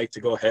green light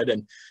to go ahead,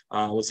 and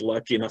was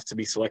lucky enough to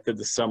be selected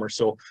this summer.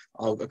 So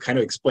I'll kind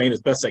of explain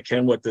as best I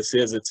can what this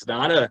is. It's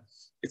not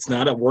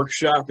a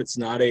workshop. It's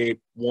not a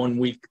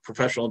 1-week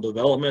professional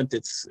development.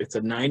 It's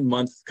a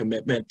 9-month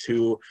commitment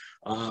to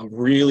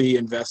really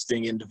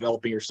investing in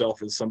developing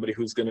yourself as somebody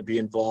who's going to be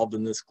involved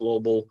in this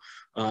global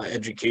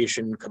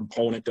education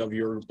component of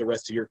the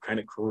rest of your kind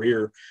of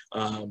career.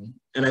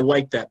 And I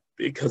like that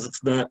because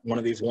it's not one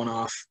of these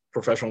one-off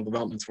professional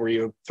developments where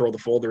you throw the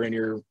folder in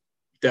your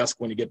desk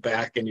when you get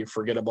back and you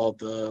forget about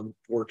the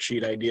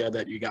worksheet idea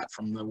that you got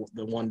from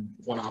the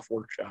one-off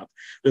workshop.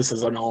 This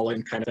is an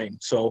all-in kind of thing.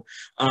 So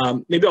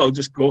maybe I'll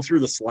just go through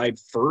the slide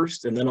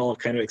first, and then I'll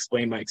kind of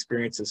explain my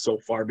experiences so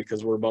far,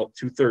 because we're about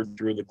 2/3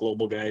 through the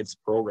Global Guides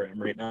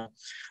program right now.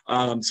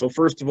 So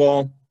first of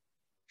all,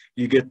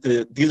 you get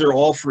these are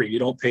all free. You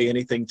don't pay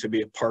anything to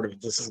be a part of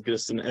it. This is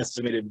just an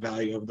estimated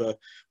value of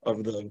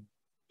the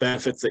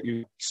benefits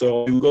that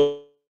so you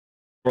go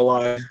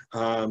live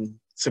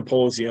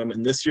symposium,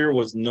 and this year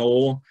was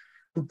no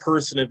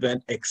in-person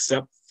event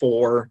except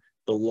for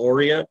the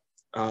laureate,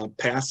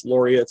 past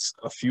laureates,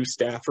 a few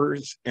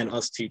staffers, and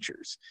us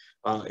teachers.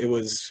 It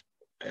was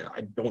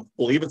I don't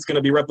believe it's going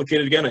to be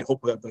replicated again. I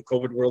hope that the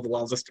COVID world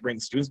allows us to bring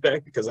students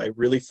back, because I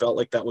really felt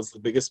like that was the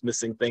biggest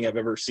missing thing I've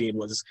ever seen,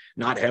 was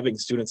not having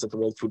students at the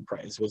World Food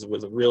Prize. Was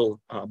a real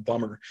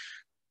bummer.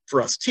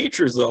 For us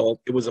teachers,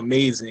 though, it was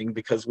amazing,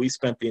 because we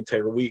spent the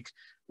entire week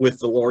with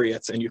the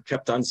laureates, and you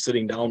kept on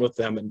sitting down with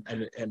them,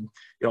 and you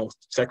know,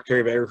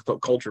 Secretary of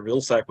Agriculture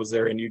Vilsack was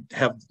there, and you'd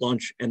have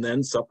lunch and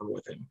then supper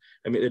with him.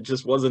 I mean, it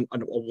just wasn't a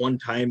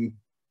one-time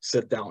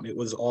sit down. It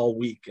was all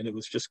week, and it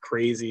was just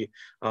crazy,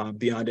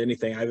 beyond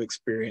anything I've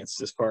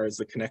experienced as far as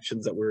the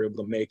connections that we were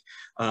able to make.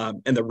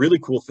 And the really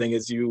cool thing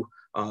is, you,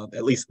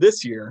 at least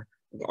this year,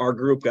 our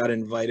group got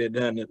invited,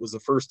 and it was the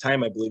first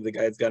time I believe the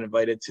guys got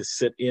invited to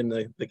sit in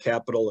the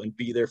Capitol and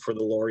be there for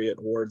the laureate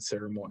award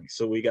ceremony.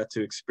 So we got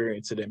to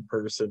experience it in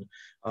person.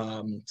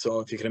 So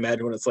if you can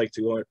imagine what it's like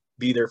to go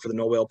be there for the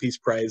Nobel Peace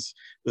Prize,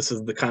 this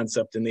is the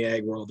concept in the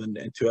ag world. And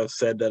to have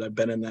said that I've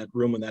been in that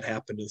room when that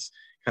happened is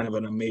kind of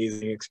an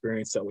amazing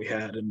experience that we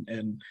had.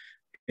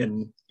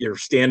 And you're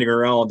standing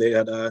around. They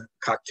had a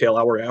cocktail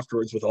hour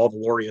afterwards with all the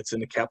laureates in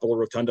the Capitol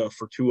Rotunda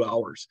for 2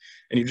 hours,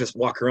 and you just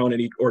walk around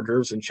and eat hors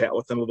d'oeuvres and chat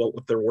with them about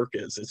what their work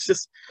is.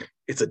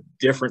 It's a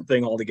different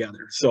thing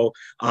altogether. So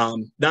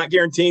not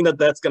guaranteeing that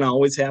that's going to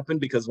always happen,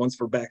 because once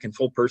we're back in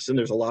full person,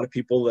 there's a lot of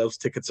people, those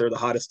tickets are the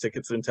hottest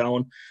tickets in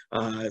town.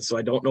 So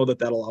I don't know that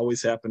that'll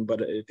always happen,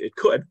 but it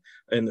could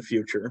in the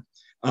future.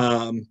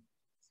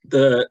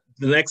 The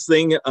next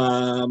thing,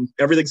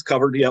 everything's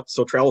covered. Yep.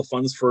 So travel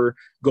funds for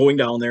going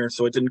down there.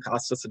 So it didn't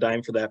cost us a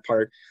dime for that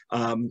part.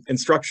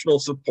 Instructional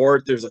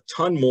support, there's a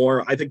ton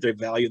more. I think they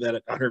value that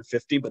at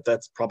 150, but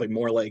that's probably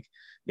more like,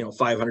 you know,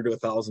 $500 to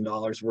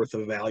 $1,000 worth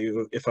of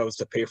value if I was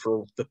to pay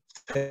for the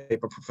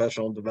type of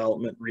professional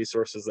development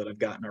resources that I've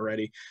gotten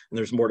already. And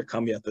there's more to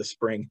come yet this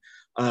spring.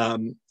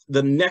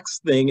 The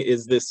next thing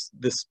is this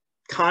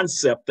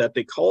concept that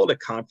they call it a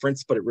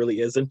conference, but it really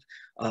isn't.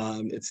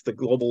 It's the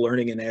Global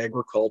Learning in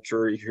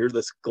Agriculture. You hear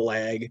this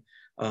GLAG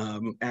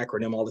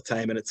acronym all the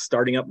time, and it's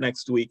starting up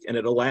next week, and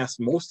it'll last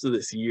most of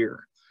this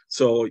year.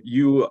 So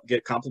you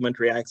get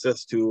complimentary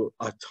access to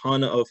a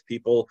ton of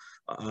people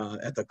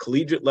at the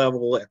collegiate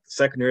level, at the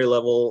secondary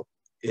level,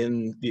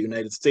 in the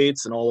United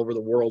States and all over the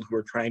world, who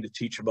are trying to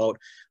teach about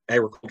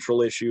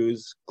agricultural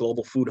issues,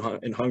 global food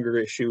and hunger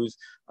issues.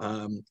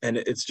 And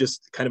it's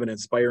just kind of an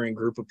inspiring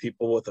group of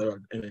people with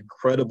an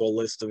incredible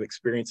list of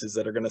experiences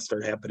that are going to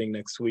start happening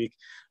next week.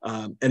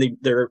 And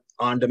they're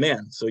on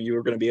demand. So you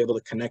are going to be able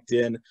to connect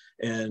in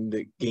and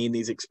gain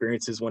these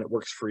experiences when it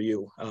works for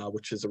you,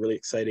 which is a really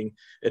exciting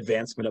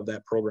advancement of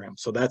that program.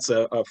 So that's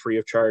a free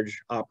of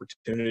charge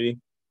opportunity.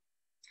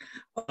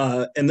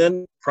 And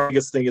then the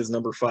biggest thing is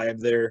number 5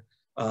 there.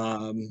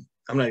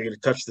 I'm not going to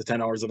touch the 10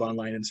 hours of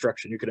online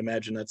instruction. You can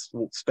imagine that's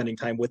spending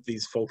time with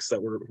these folks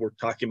that we're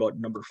talking about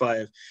in number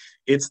 5.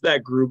 It's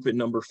that group in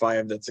number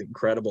 5 that's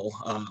incredible.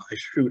 I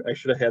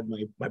should have had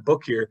my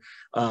book here.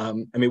 I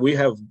mean, we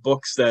have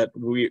books that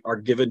we are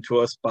given to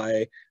us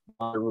by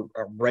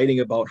writing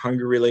about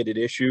hunger-related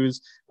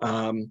issues.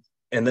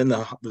 And then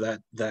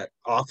that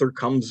author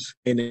comes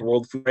in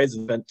World Food Prize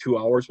and spent 2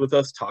 hours with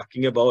us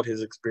talking about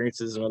his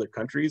experiences in other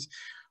countries.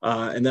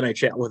 And then I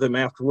chat with him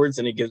afterwards,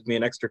 and he gives me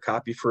an extra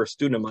copy for a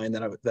student of mine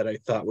that I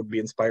thought would be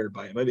inspired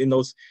by him. I mean,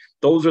 those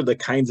are the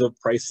kinds of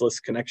priceless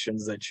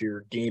connections that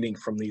you're gaining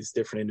from these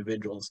different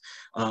individuals.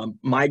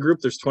 My group,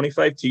 there's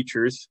 25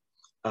 teachers.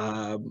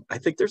 I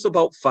think there's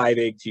about 5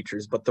 ag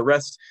teachers, but the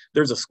rest,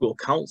 there's a school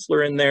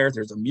counselor in there.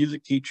 There's a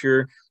music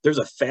teacher. There's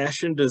a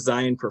fashion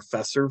design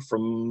professor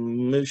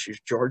from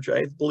Georgia,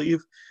 I believe.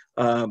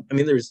 I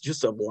mean, there's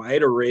just a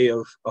wide array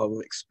of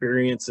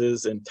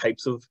experiences and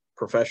types of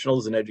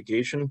professionals in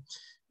education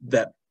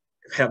that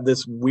have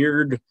this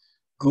weird,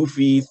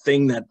 goofy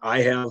thing that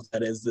I have,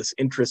 that is this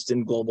interest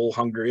in global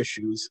hunger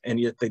issues, and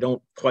yet they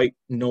don't quite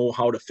know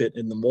how to fit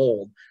in the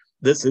mold.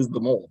 This is the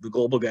mold. The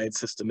global guide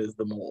system is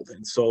the mold.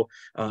 And so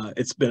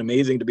it's been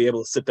amazing to be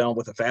able to sit down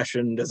with a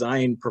fashion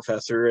design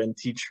professor and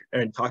teach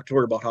and talk to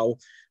her about how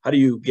do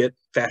you get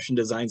fashion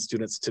design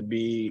students to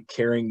be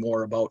caring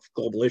more about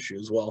global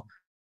issues. Well,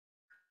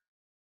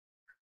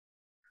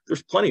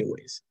 there's plenty of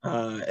ways,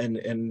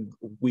 and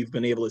we've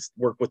been able to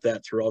work with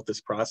that throughout this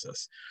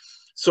process.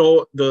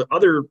 So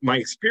my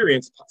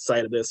experience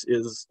side of this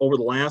is, over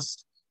the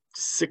last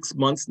 6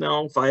 months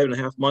now,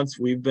 5.5 months,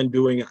 we've been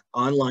doing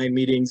online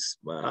meetings.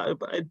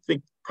 I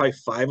think probably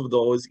 5 of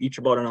those, each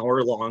about an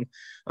hour long,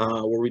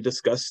 where we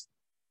discuss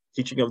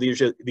teaching of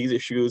these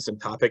issues and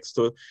topics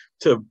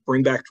to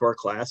bring back to our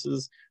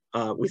classes.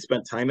 We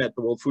spent time at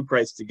the World Food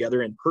Prize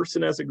together in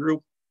person as a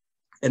group.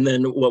 And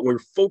then what we're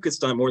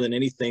focused on more than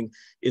anything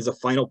is a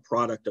final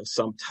product of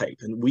some type.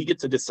 And we get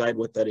to decide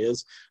what that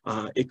is.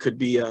 It could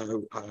be a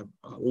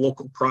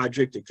local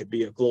project. It could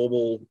be a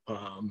global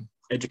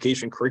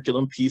education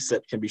curriculum piece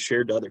that can be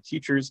shared to other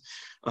teachers.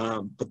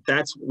 But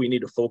that's what we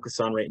need to focus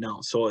on right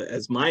now. So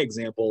as my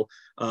example,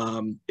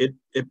 I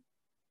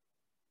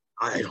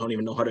don't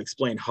even know how to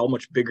explain how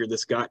much bigger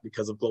this got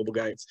because of Global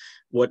Guides.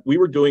 What we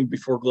were doing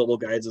before Global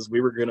Guides is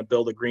we were going to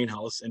build a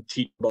greenhouse and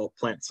teach about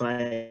plant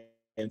science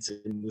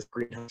in this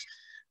greenhouse.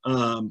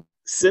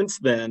 since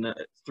then,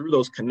 through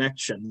those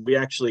connections, we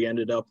actually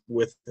ended up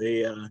with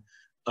a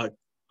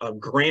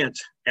grant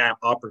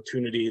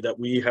opportunity that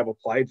we have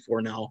applied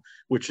for now,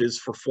 which is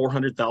for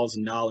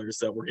 $400,000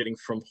 that we're getting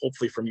from,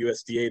 hopefully from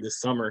USDA this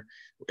summer.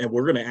 And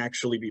we're going to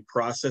actually be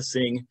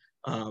processing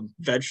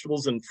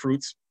vegetables and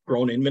fruits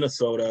grown in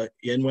Minnesota,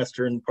 in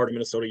western part of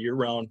Minnesota year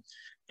round,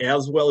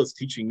 as well as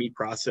teaching meat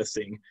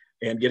processing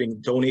and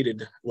getting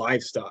donated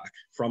livestock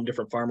from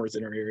different farmers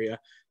in our area.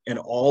 And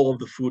all of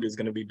the food is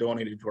going to be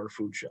donated to our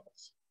food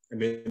shelves. I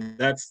mean,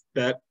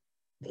 that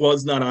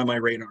was not on my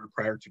radar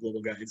prior to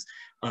Global Guides.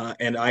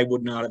 And I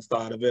would not have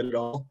thought of it at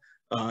all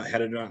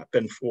had it not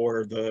been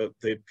for the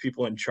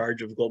people in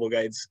charge of Global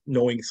Guides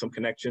knowing some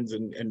connections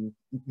and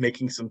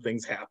making some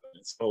things happen.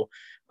 So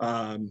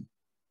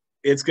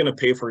it's going to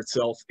pay for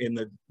itself in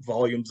the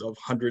volumes of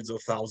hundreds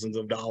of thousands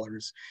of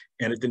dollars,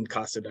 and it didn't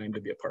cost a dime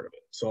to be a part of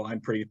it. So I'm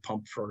pretty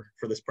pumped for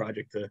this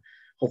project to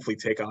hopefully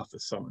take off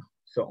this summer.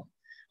 So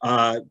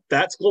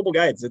that's Global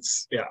Guides.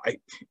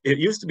 It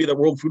used to be that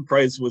World Food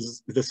Prize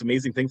was this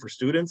amazing thing for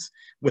students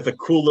with a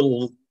cool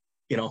little,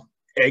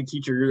 ag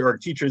teacher or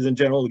teachers in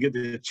general to get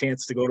the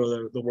chance to go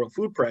to the World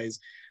Food Prize.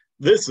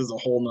 This is a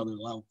whole nother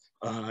level.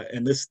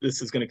 And this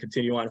is going to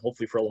continue on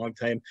hopefully for a long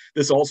time.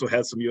 This also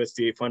has some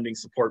USDA funding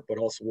support, but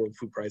also World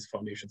Food Prize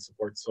Foundation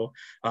support. So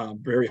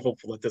very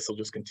hopeful that this will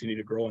just continue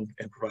to grow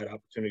and provide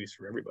opportunities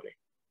for everybody.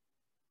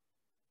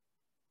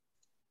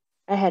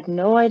 I had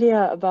no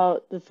idea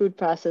about the food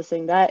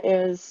processing. That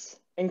is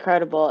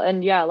incredible.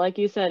 And yeah, like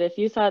you said, if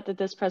you thought that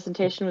this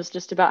presentation was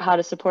just about how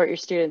to support your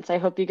students, I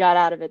hope you got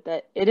out of it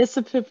that it is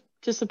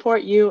to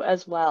support you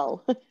as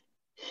well.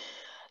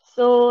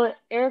 So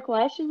Eric,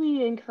 why should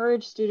we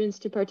encourage students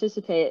to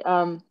participate?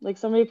 Like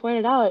somebody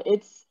pointed out,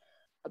 it's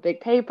a big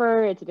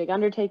paper, it's a big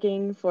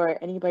undertaking for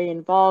anybody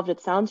involved.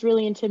 It sounds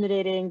really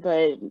intimidating,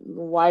 but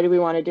why do we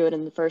want to do it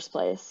in the first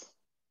place?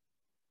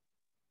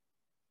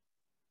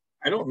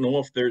 I don't know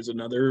if there's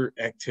another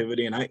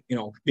activity, and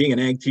being an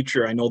ag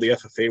teacher, I know the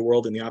FFA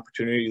world and the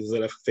opportunities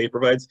that FFA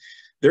provides.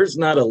 There's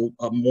not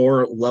a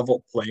more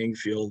level playing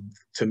field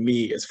to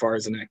me as far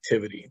as an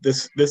activity.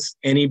 This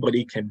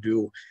anybody can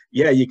do.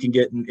 Yeah, you can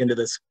get into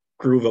this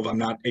groove of I'm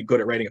not good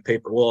at writing a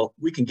paper. Well,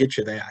 we can get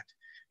you that.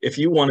 If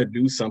you want to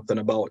do something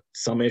about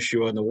some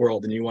issue in the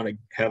world and you want to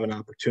have an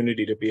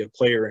opportunity to be a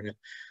player in it,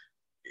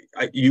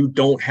 you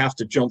don't have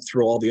to jump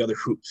through all the other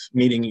hoops,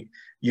 meaning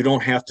you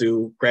don't have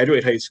to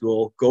graduate high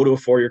school, go to a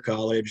four-year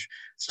college,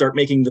 start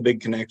making the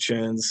big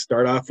connections,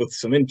 start off with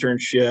some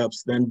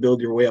internships, then build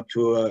your way up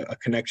to a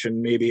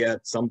connection maybe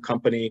at some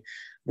company,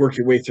 work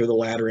your way through the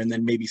ladder, and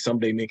then maybe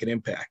someday make an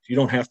impact. You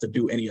don't have to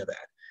do any of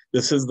that.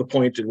 This is the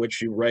point at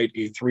which you write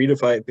a 3 to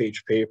 5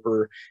 page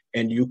paper,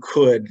 and you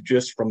could,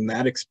 just from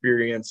that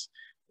experience,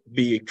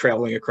 be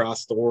traveling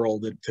across the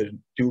world to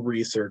do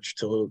research,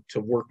 to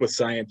work with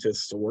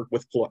scientists, to work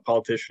with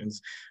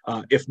politicians,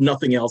 if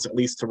nothing else, at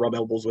least to rub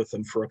elbows with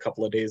them for a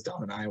couple of days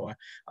down in Iowa.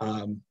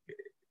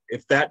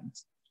 If that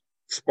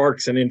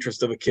sparks an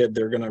interest of a kid,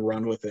 they're going to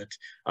run with it.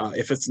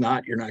 If it's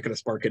not, you're not going to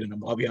spark it in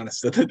them. I'll be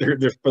honest.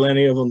 There's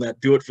plenty of them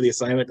that do it for the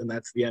assignment and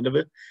that's the end of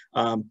it.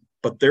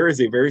 But there is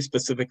a very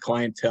specific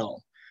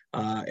clientele.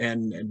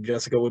 And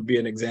Jessica would be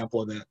an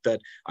example of that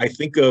I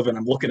think of, and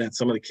I'm looking at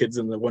some of the kids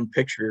in the one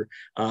picture,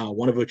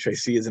 one of which I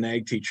see is an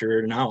ag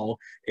teacher now,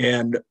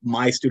 and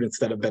my students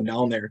that have been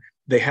down there,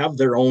 they have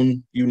their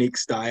own unique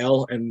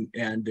style, and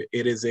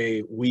it is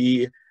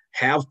we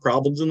have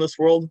problems in this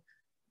world,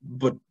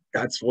 but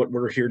that's what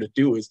we're here to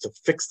do, is to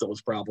fix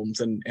those problems,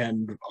 and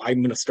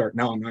I'm going to start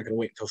now. I'm not going to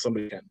wait until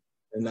somebody can.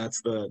 And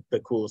that's the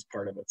coolest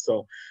part of it.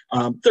 So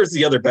there's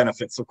the other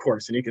benefits, of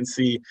course, and you can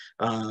see,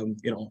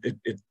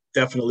 it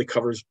definitely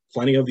covers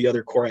plenty of the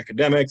other core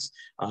academics,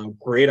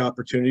 great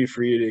opportunity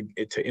for you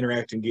to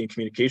interact and gain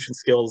communication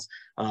skills.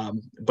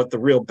 But the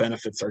real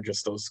benefits are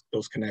just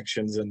those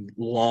connections and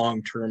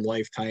long-term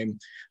lifetime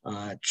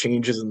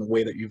changes in the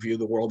way that you view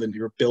the world and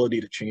your ability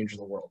to change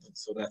the world. And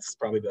so that's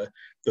probably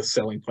the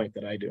selling point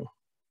that I do.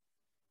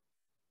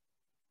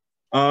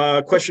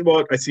 Question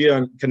about, I see,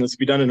 can this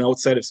be done in an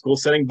outside of school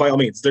setting? By all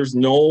means, there's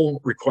no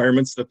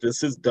requirements that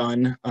this is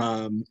done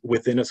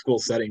within a school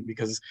setting,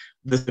 because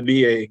this would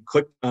be a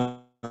click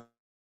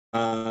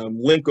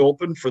link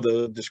open for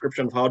the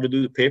description of how to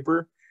do the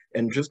paper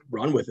and just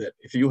run with it.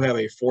 If you have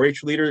a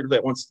 4-H leader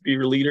that wants to be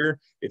your leader,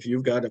 if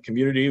you've got a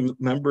community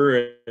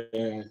member,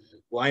 a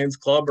Lions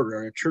Club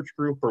or a church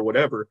group or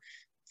whatever,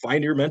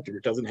 find your mentor.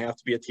 It doesn't have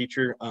to be a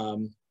teacher.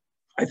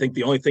 I think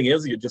the only thing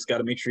is you just got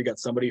to make sure you got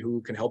somebody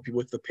who can help you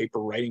with the paper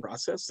writing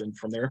process. And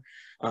from there,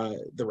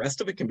 the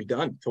rest of it can be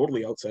done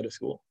totally outside of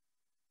school.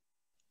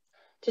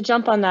 To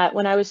jump on that,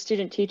 when I was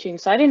student teaching,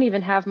 so I didn't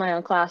even have my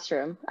own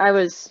classroom. I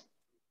was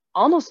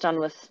almost done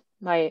with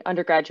my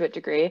undergraduate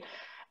degree.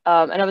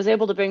 And I was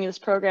able to bring this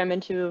program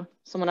into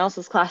someone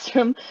else's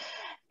classroom.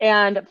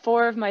 And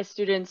 4 of my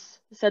students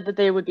said that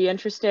they would be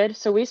interested.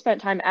 So we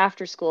spent time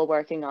after school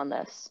working on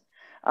this.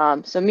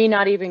 So me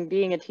not even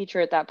being a teacher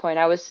at that point,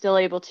 I was still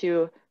able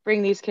to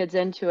bring these kids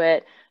into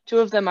it. Two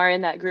of them are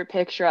in that group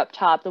picture up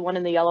top. The one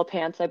in the yellow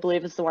pants, I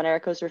believe, is the one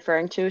Eric was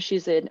referring to.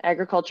 She's an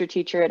agriculture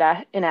teacher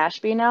in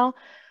Ashby now.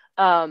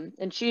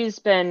 And she's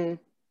been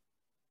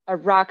a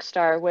rock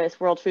star with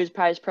World Food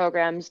Prize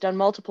programs, done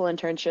multiple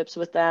internships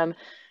with them,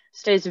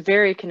 stays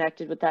very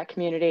connected with that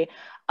community.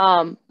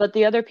 But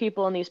the other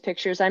people in these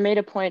pictures, I made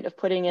a point of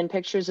putting in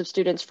pictures of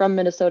students from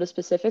Minnesota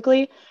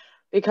specifically,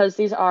 because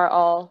these are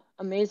all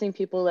amazing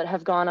people that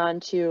have gone on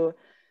to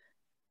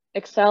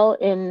excel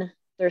in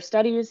their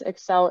studies,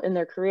 excel in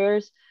their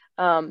careers,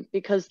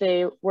 because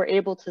they were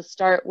able to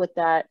start with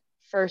that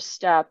first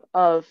step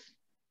of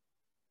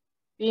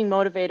being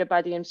motivated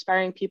by the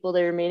inspiring people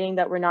they were meeting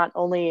that were not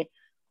only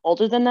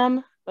older than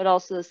them, but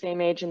also the same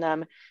age in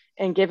them,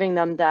 and giving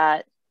them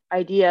that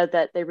idea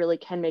that they really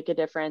can make a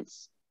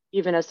difference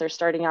even as they're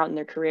starting out in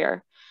their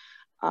career.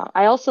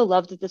 I also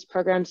love that this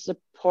program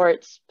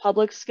supports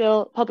public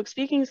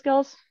speaking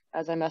skills,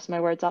 as I mess my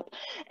words up,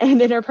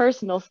 and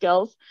interpersonal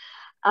skills.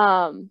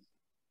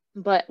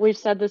 But we've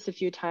said this a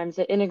few times,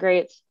 it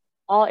integrates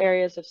all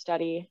areas of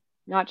study,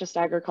 not just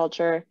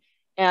agriculture.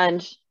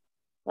 And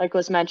like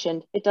was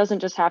mentioned, it doesn't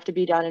just have to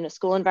be done in a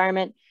school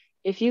environment.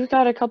 If you've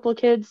got a couple of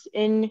kids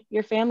in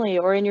your family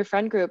or in your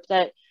friend group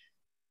that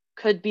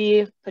could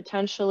be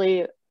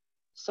potentially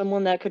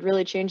someone that could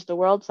really change the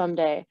world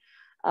someday,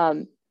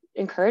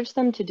 encourage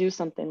them to do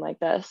something like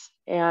this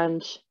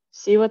and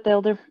see what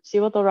they'll do, see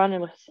what they'll run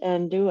with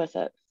and do with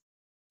it.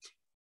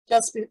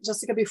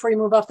 Jessica, before you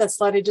move off that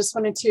slide, I just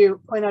wanted to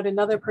point out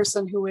another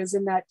person who is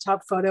in that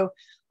top photo.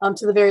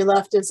 To the very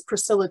left is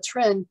Priscilla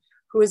Trin,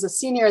 who is a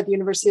senior at the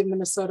University of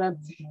Minnesota.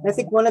 And I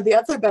think one of the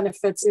other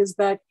benefits is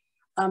that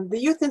the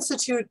Youth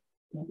Institute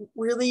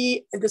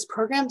really, this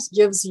program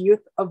gives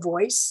youth a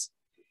voice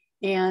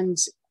and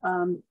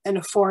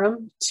a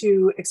forum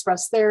to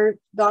express their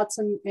thoughts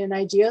and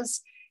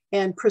ideas.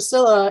 And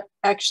Priscilla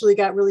actually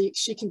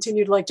she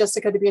continued like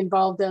Jessica to be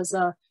involved as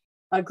a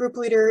group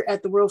leader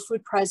at the World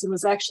Food Prize, and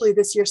was actually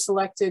this year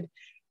selected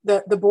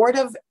the board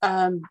of,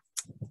 I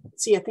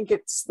think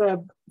it's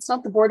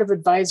not the board of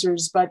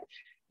advisors, but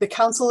the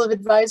Council of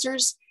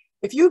Advisors.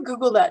 If you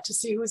Google that to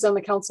see who's on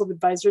the Council of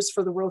Advisors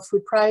for the World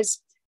Food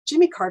Prize,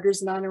 Jimmy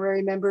Carter's an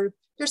honorary member.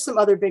 There's some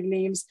other big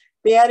names.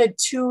 They added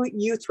 2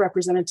 youth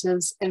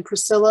representatives, and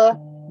Priscilla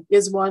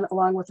is one,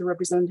 along with a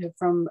representative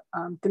from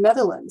the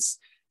Netherlands.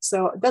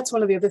 So that's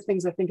one of the other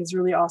things I think is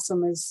really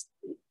awesome, is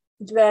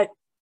that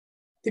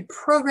the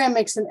program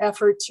makes an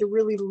effort to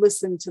really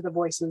listen to the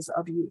voices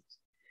of youth.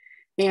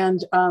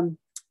 And then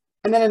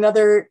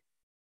another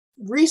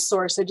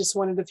resource I just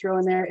wanted to throw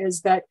in there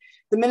is that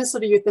the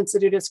Minnesota Youth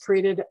Institute has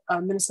created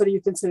Minnesota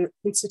Youth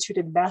Institute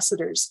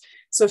ambassadors.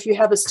 So if you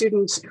have a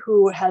student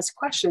who has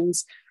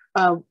questions,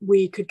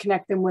 we could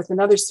connect them with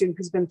another student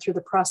who's been through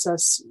the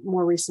process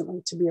more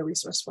recently to be a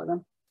resource for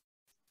them.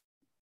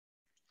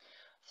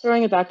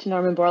 Throwing it back to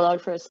Norman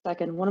Borlaug for a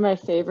second, one of my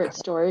favorite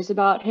stories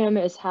about him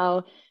is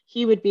how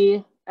he would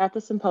be at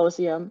the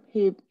symposium.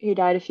 He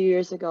died a few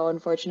years ago,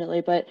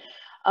 unfortunately, but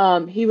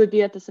he would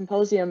be at the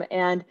symposium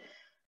and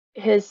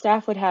his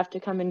staff would have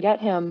to come and get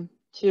him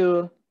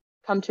to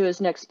come to his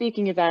next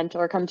speaking event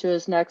or come to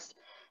his next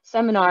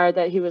seminar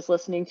that he was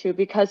listening to,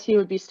 because he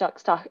would be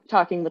stuck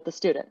talking with the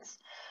students.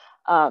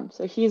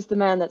 So he's the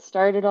man that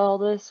started all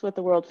this with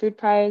the World Food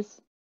Prize.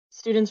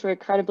 Students were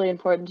incredibly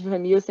important to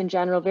him, youth in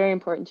general, very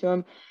important to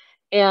him.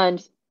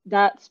 And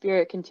that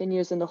spirit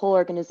continues in the whole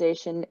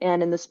organization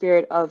and in the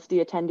spirit of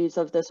the attendees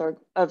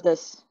of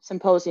this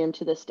symposium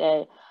to this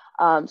day.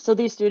 So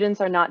these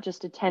students are not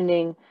just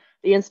attending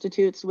the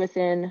institutes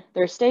within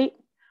their state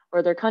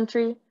or their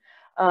country,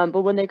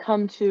 but when they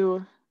come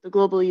to the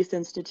Global Youth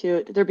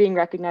Institute, they're being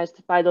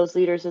recognized by those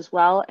leaders as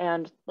well.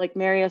 And like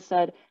Maria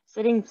said,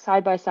 sitting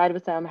side by side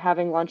with them,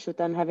 having lunch with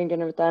them, having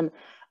dinner with them,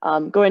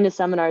 going to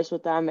seminars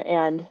with them,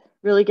 and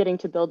really getting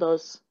to build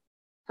those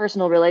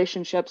personal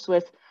relationships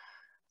with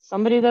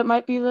somebody that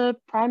might be the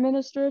Prime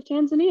Minister of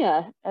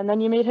Tanzania. And then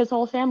you meet his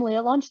whole family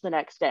at lunch the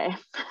next day.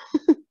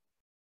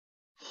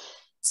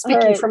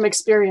 Speaking from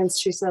experience,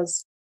 she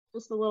says.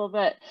 Just a little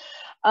bit.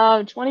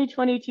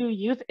 2022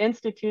 Youth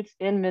Institutes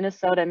in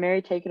Minnesota.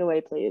 Mary, take it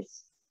away,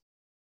 please.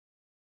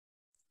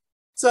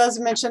 So as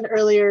I mentioned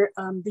earlier,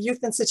 the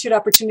Youth Institute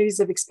opportunities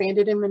have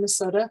expanded in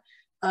Minnesota.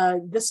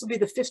 This will be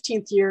the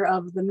 15th year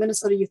of the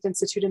Minnesota Youth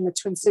Institute in the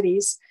Twin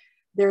Cities.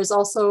 There's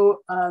also,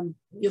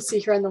 you'll see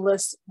here on the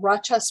list,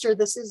 Rochester.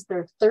 This is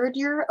their 3rd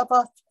year of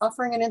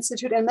offering an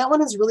institute, and that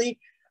one is really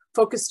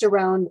focused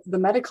around the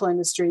medical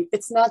industry.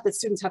 It's not that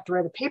students have to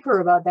write a paper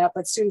about that,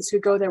 but students who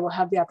go there will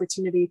have the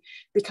opportunity,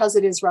 because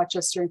it is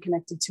Rochester and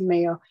connected to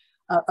Mayo,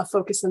 a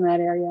focus in that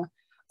area.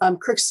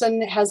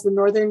 Crookston has the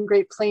Northern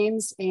Great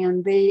Plains,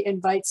 and they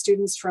invite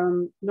students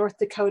from North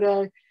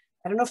Dakota.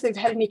 I don't know if they've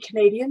had any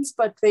Canadians,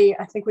 but they,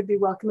 I think, would be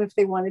welcome if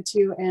they wanted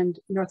to, and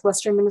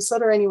Northwestern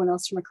Minnesota or anyone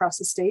else from across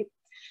the state.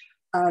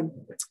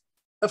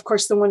 Of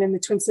course, the one in the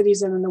Twin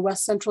Cities and then the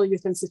West Central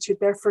Youth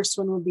Institute, their first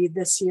one will be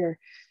this year.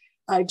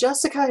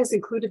 Jessica has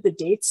included the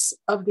dates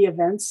of the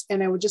events,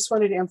 and I just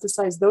wanted to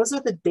emphasize those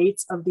are the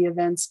dates of the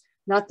events.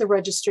 not the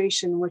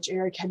registration, which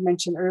Eric had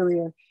mentioned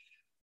earlier.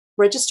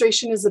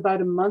 Registration is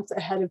about a month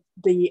ahead of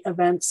the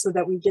event so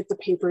that we get the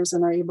papers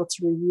and are able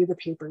to review the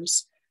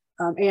papers.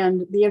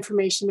 And the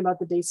information about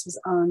the dates is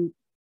on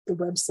the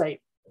website.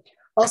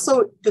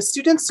 Also, the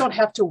students don't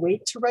have to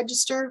wait to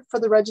register for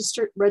the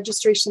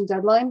registration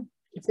deadline.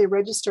 If they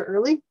register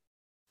early,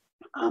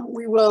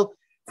 we will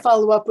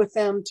follow up with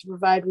them to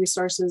provide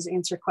resources,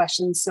 answer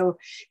questions. So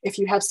if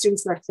you have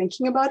students that are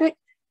thinking about it,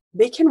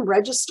 they can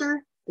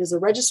register. There's a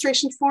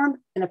registration form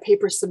and a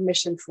paper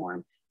submission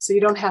form. So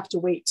you don't have to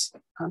wait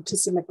to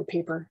submit the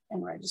paper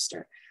and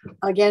register.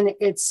 Again,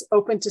 it's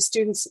open to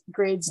students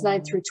grades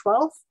 9 through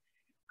 12.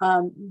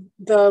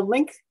 The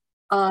link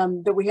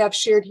that we have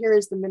shared here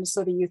is the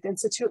Minnesota Youth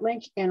Institute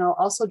link, and I'll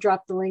also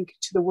drop the link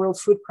to the World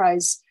Food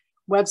Prize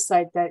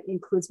website that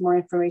includes more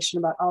information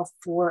about all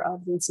 4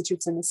 of the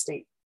institutes in the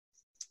state.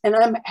 And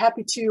I'm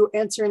happy to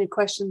answer any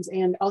questions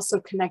and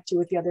also connect you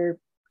with the other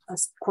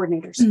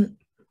coordinators.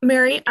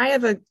 Mary, I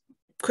have a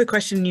quick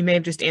question. You may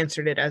have just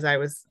answered it as I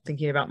was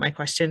thinking about my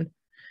question.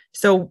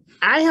 So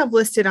I have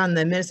listed on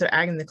the Minnesota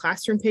Ag in the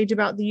Classroom page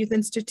about the Youth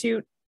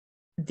Institute,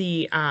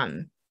 the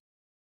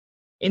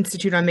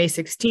Institute on May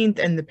 16th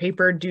and the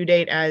paper due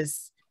date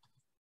as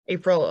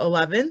April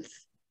 11th.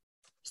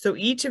 So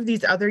each of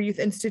these other youth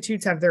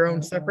institutes have their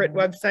own separate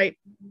website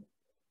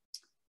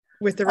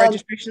with the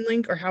registration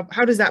link, or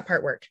how does that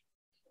part work?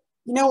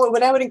 You know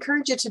what I would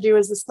encourage you to do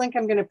is this link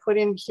I'm going to put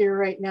in here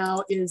right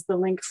now is the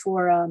link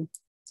for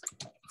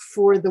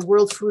the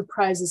World Food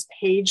Prizes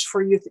page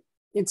for youth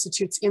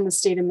institutes in the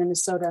state of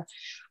Minnesota.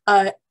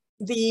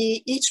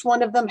 Each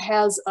one of them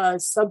has a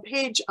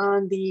subpage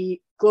on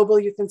the Global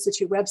Youth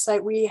Institute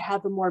website. We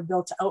have a more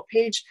built out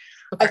page.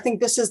 Okay. I think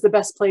this is the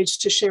best page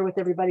to share with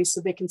everybody so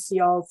they can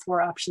see all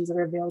 4 options that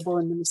are available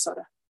in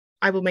Minnesota.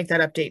 I will make that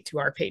update to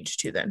our page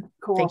too then.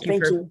 Cool,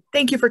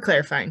 thank you for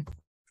clarifying.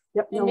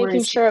 Yep, and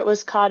making sure it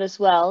was caught as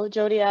well.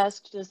 Jody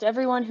asked, does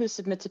everyone who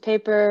submits a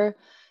paper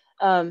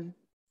in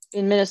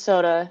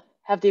Minnesota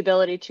have the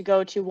ability to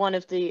go to one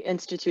of the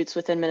institutes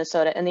within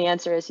Minnesota? And the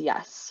answer is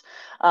yes.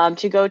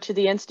 To go to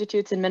the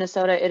institutes in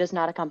Minnesota, it is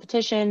not a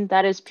competition.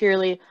 That is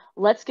purely,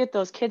 let's get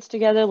those kids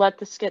together,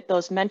 let's get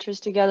those mentors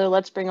together,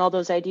 let's bring all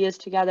those ideas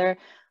together,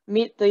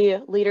 meet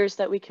the leaders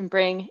that we can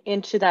bring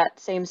into that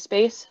same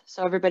space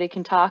so everybody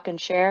can talk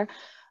and share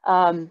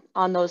on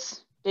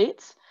those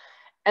dates.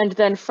 And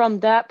then from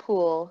that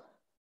pool,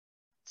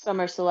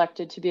 some are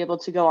selected to be able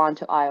to go on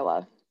to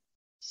Iowa.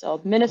 So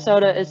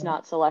Minnesota is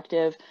not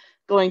selective.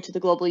 Going to the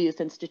Global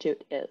Youth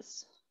Institute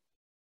is.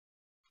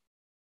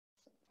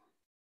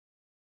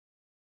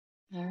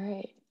 All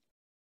right.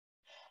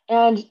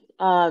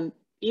 And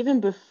even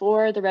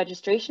before the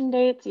registration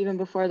dates, even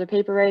before the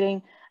paper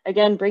writing,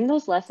 again, bring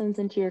those lessons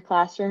into your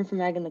classroom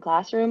from Ag in the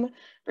Classroom.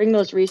 Bring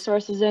those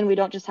resources in. We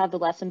don't just have the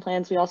lesson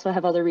plans. We also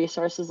have other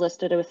resources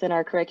listed within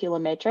our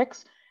curriculum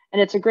matrix.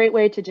 And it's a great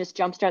way to just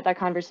jumpstart that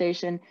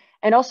conversation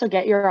and also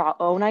get your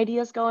own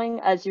ideas going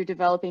as you're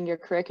developing your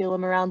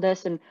curriculum around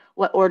this and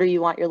what order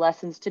you want your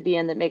lessons to be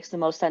in that makes the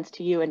most sense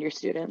to you and your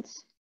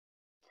students.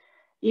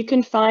 You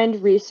can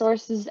find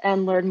resources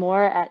and learn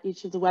more at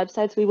each of the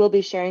websites. We will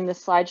be sharing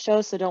this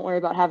slideshow, so don't worry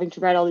about having to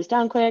write all these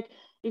down quick.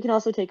 You can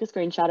also take a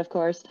screenshot, of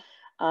course.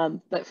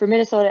 But for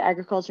Minnesota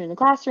Agriculture in the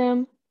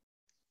Classroom,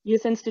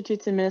 Youth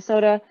Institutes in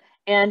Minnesota,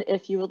 and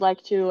if you would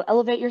like to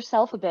elevate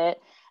yourself a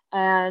bit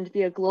and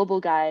be a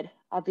global guide,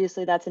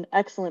 obviously that's an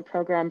excellent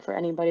program for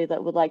anybody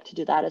that would like to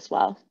do that as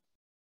well.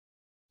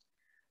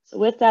 So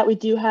with that, we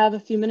do have a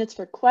few minutes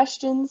for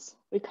questions.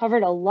 We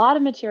covered a lot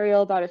of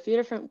material about a few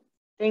different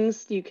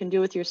things you can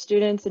do with your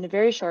students in a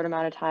very short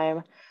amount of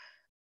time.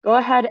 Go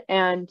ahead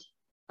and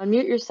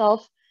unmute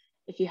yourself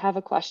if you have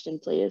a question,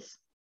 please.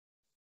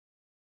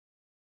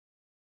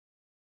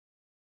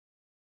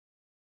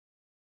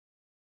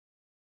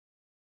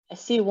 I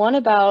see one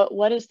about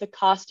what is the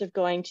cost of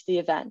going to the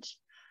event?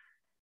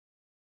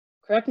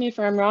 Correct me if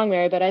I'm wrong,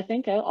 Mary, but I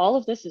think all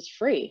of this is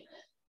free.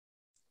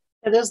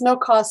 There's no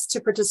cost to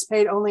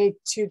participate, only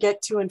to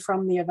get to and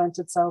from the event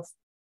itself.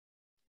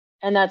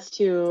 And that's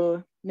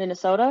to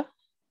Minnesota?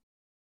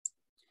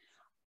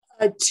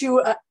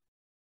 To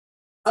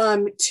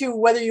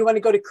whether you want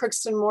to go to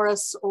Crookston,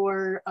 Morris,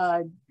 or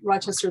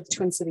Rochester, the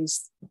Twin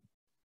Cities.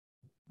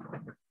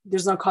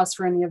 There's no cost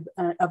for any of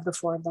the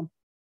 4 of them.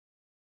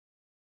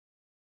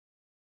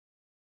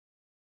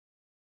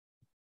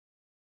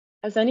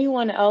 Has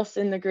anyone else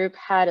in the group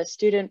had a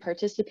student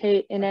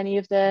participate in any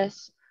of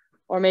this?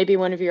 Or maybe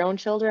one of your own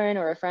children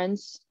or a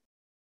friend's?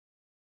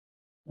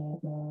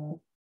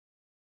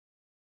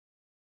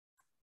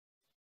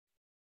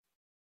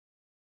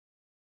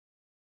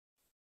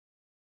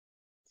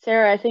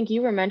 Sarah, I think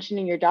you were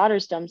mentioning your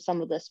daughter's done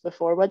some of this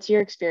before. What's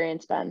your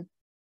experience been?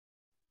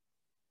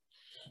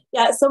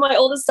 Yeah, so my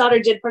oldest daughter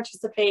did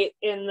participate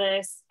in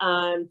this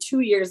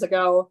 2 years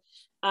ago.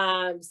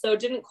 So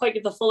didn't quite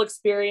get the full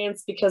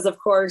experience because, of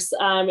course,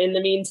 in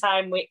the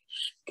meantime,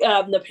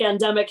 the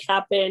pandemic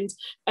happened.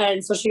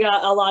 And so she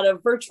got a lot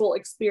of virtual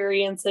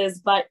experiences.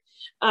 But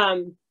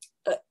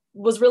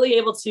was really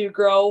able to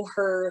grow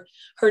her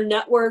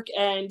network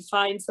and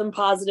find some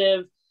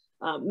positive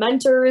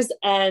mentors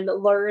and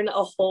learn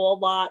a whole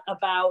lot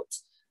about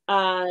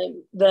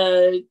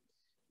the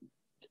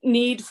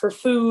need for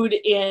food.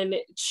 And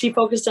she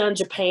focused on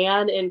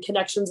Japan and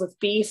connections with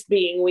beef,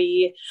 being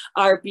we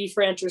are beef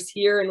ranchers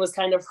here, and was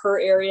kind of her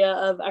area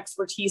of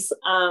expertise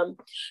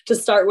to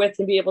start with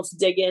and be able to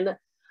dig in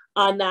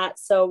on that.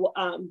 So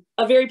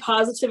a very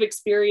positive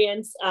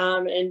experience,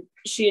 and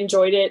she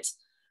enjoyed it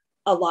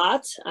a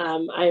lot.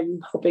 I'm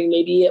hoping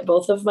maybe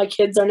both of my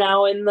kids are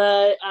now in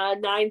the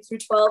 9 through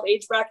 12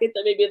 age bracket,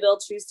 that maybe they'll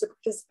choose to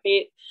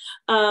participate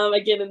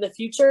again in the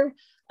future.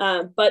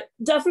 But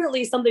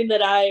definitely something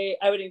that I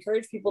would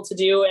encourage people to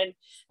do. And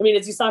I mean,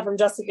 as you saw from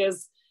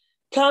Jessica's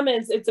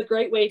comments, it's a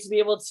great way to be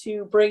able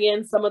to bring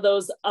in some of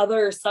those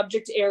other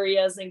subject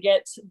areas and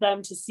get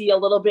them to see a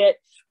little bit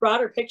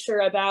broader picture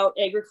about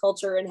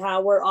agriculture and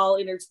how we're all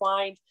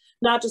intertwined,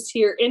 not just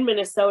here in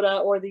Minnesota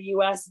or the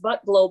US,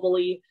 but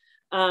globally.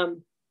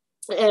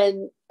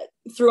 And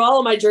through all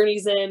of my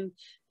journeys in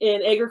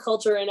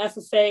agriculture and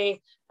FFA,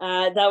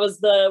 that was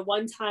the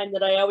one time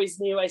that I always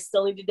knew I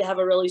still needed to have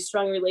a really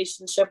strong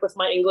relationship with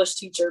my English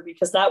teacher,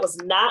 because that was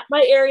not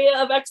my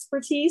area of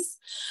expertise.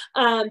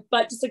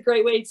 But just a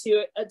great way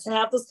to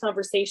have those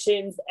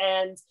conversations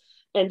and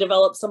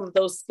develop some of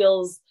those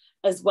skills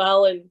as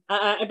well. And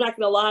I'm not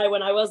going to lie,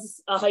 when I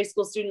was a high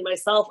school student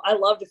myself, I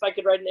loved if I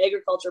could write an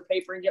agriculture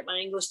paper and get my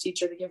English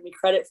teacher to give me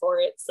credit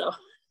for it. So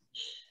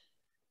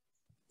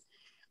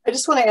I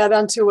just want to add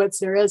on to what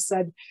Sarah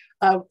said.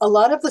 A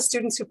lot of the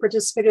students who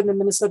participated in the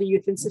Minnesota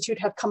Youth Institute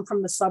have come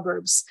from the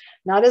suburbs,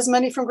 not as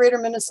many from greater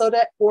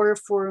Minnesota or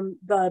from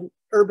the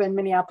urban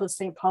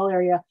Minneapolis-St. Paul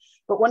area.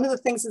 But one of the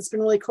things that's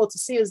been really cool to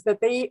see is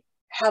that they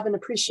have an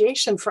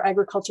appreciation for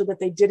agriculture that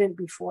they didn't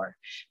before.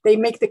 They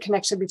make the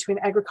connection between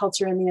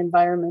agriculture and the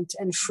environment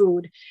and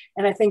food.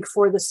 And I think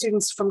for the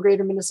students from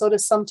greater Minnesota,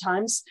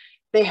 sometimes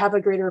they have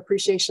a greater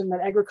appreciation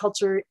that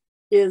agriculture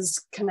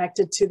is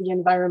connected to the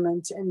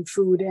environment and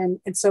food. And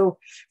so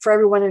for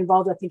everyone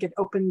involved, I think it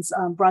opens,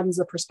 broadens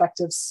the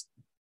perspectives.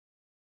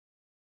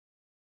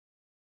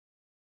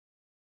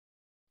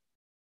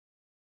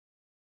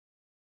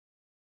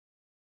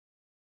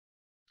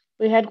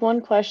 We had one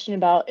question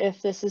about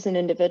if this is an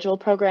individual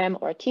program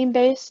or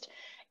team-based,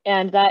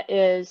 and that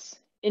is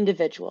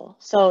individual.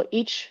 So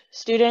each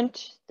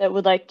student that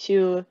would like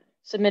to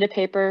submit a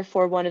paper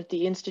for one of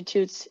the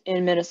institutes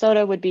in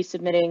Minnesota would be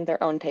submitting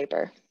their own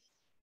paper.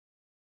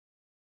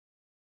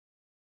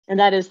 And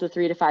that is the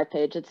 3 to 5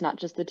 page. It's not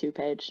just the 2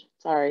 page,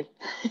 sorry.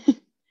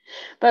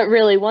 But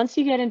really, once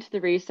you get into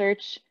the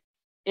research,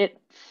 it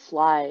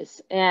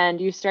flies, and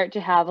you start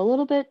to have a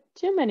little bit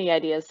too many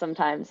ideas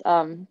sometimes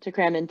to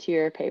cram into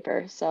your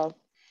paper. So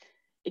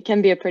it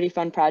can be a pretty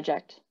fun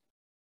project.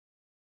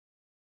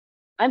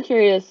 I'm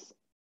curious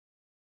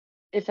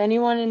if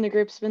anyone in the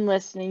group's been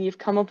listening, you've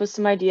come up with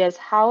some ideas.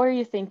 How are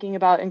you thinking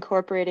about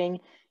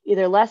incorporating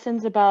either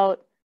lessons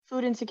about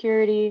food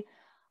insecurity,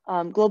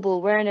 global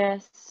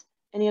awareness,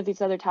 any of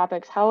these other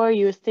topics? How are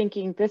you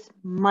thinking this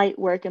might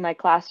work in my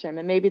classroom,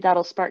 and maybe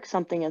that'll spark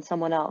something in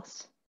someone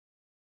else?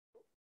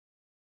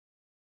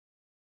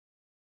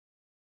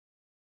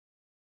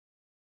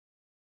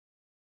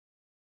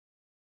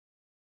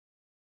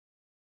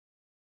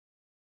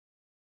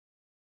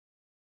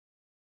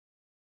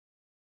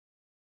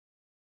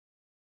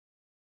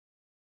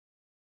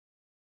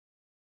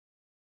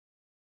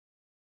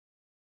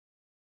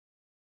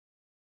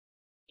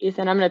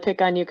 Ethan, I'm going to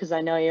pick on you because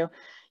I know you.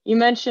 You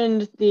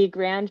mentioned the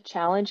Grand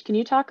Challenge. Can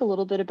you talk a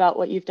little bit about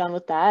what you've done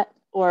with that,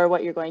 or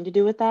what you're going to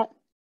do with that?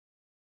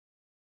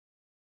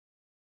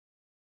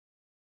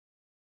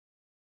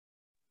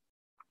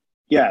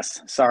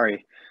 Yes,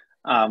 sorry.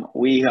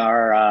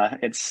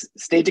 It's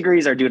state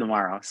degrees are due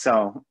tomorrow.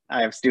 So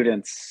I have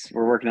students,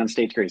 we're working on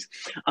state degrees.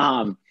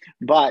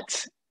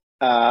 But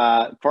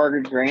for our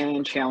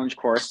Grand Challenge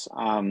course,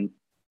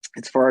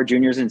 it's for our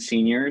juniors and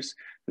seniors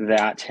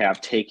that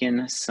have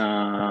taken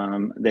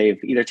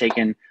they've either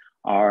taken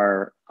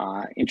our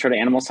Intro to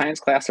Animal Science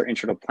class or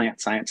Intro to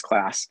Plant Science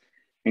class.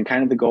 And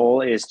kind of the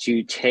goal is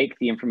to take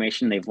the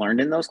information they've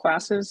learned in those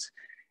classes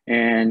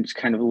and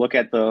kind of look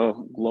at the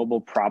global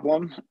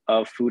problem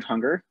of food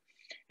hunger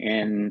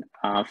and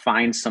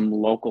find some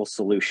local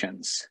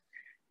solutions.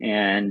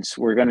 And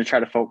we're going to try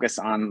to focus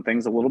on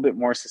things a little bit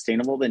more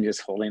sustainable than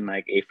just holding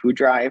like a food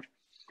drive,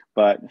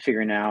 but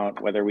figuring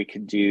out whether we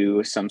could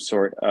do some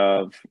sort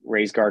of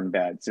raised garden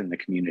beds in the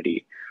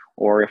community,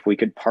 or if we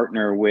could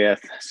partner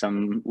with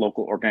some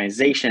local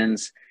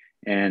organizations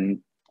and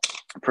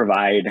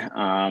provide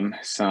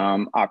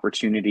some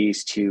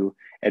opportunities to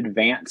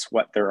advance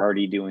what they're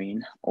already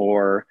doing.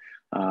 Or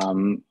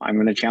I'm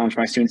going to challenge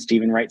my students to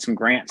even write some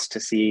grants to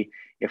see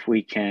if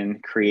we can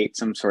create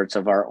some sorts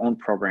of our own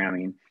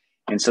programming.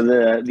 And so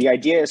the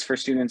idea is for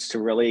students to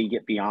really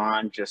get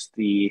beyond just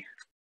the,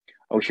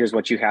 oh, here's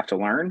what you have to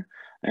learn,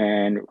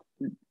 and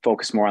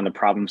focus more on the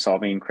problem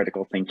solving,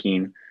 critical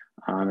thinking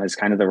as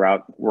kind of the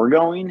route we're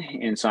going.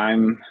 And so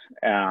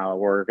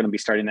we're going to be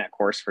starting that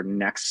course for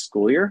next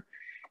school year.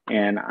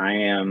 And I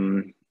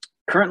am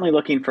currently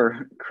looking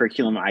for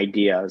curriculum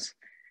ideas.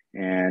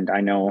 And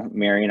I know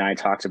Mary and I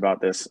talked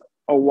about this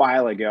a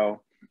while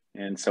ago.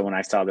 And so when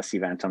I saw this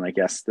event, I'm like,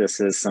 yes, this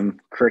is some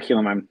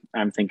curriculum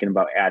I'm thinking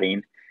about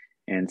adding.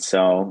 And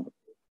so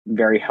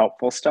very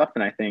helpful stuff.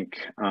 And I think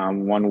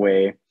one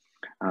way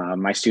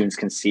my students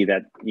can see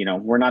that, you know,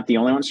 we're not the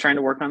only ones trying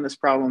to work on this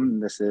problem.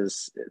 This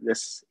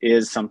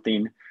is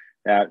something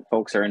that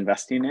folks are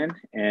investing in,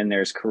 and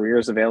there's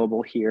careers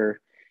available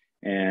here.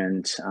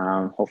 And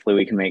hopefully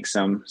we can make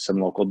some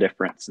local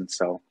difference. And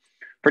so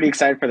pretty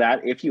excited for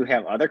that. If you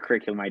have other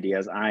curriculum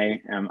ideas,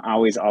 I am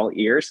always all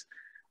ears.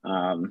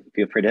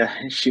 Feel free to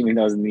shoot me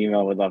those in the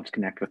email. Would love to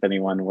connect with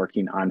anyone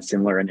working on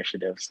similar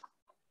initiatives.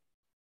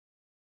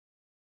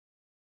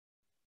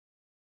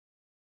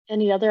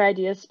 Any other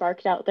ideas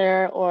sparked out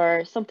there,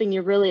 or something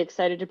you're really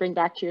excited to bring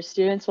back to your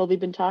students while we've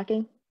been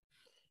talking?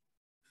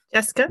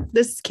 Jessica,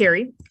 this is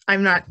Carrie.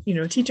 I'm not,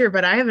 a teacher,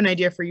 but I have an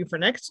idea for you for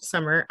next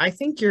summer. I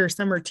think your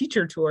summer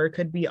teacher tour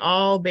could be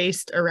all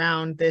based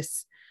around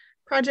this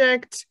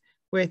project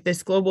with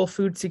this global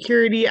food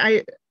security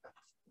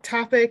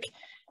topic,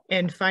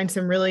 and find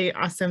some really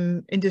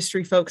awesome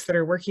industry folks that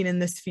are working in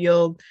this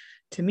field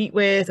to meet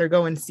with or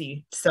go and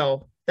see.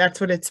 So that's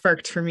what it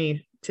sparked for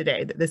me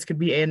today, that this could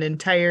be an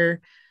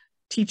entire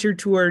teacher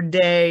tour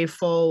day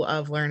full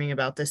of learning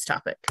about this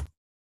topic.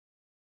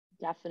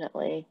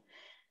 Definitely.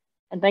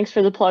 And thanks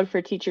for the plug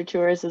for teacher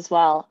tours as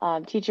well.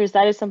 Teachers,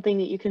 that is something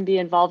that you can be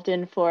involved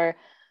in for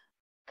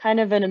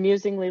kind of an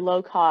amusingly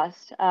low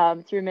cost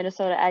through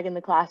Minnesota Ag in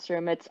the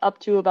Classroom. It's up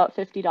to about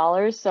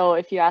 $50. So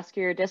if you ask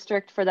your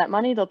district for that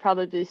money, they'll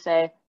probably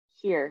say,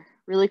 here,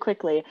 really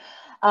quickly.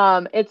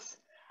 It's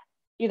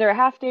either a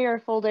half day or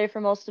a full day for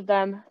most of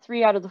them.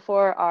 3 out of the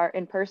 4 are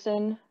in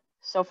person,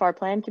 so far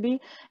planned to be,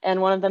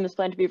 and one of them is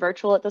planned to be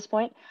virtual at this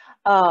point,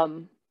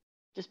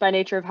 just by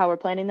nature of how we're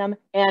planning them.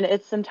 And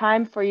it's some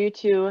time for you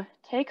to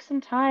take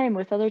some time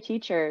with other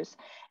teachers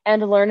and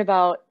to learn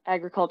about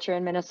agriculture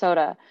in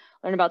Minnesota,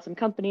 learn about some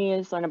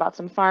companies, learn about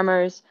some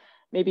farmers,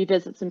 maybe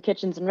visit some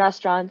kitchens and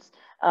restaurants,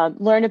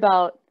 learn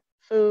about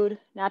food,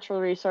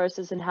 natural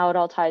resources, and how it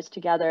all ties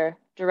together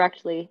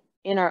directly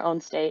in our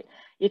own state.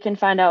 You can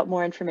find out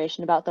more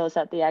information about those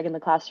at the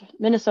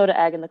Minnesota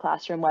Ag in the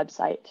Classroom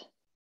website.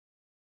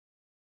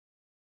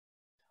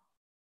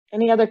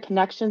 Any other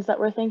connections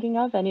that we're thinking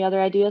of? Any other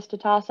ideas to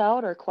toss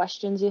out or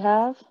questions you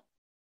have?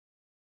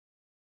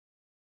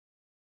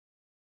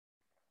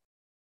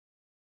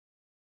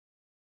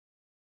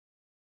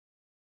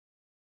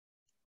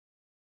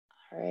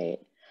 All right.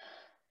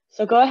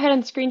 So go ahead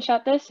and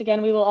screenshot this.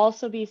 Again, we will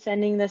also be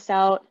sending this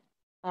out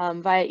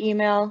via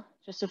email,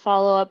 just to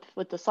follow up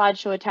with the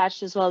slideshow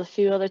attached, as well as a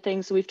few other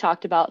things we've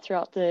talked about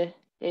throughout the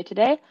day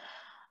today.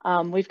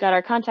 We've got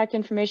our contact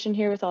information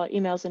here with all our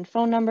emails and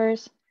phone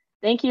numbers.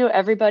 Thank you,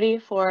 everybody,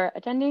 for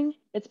attending.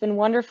 It's been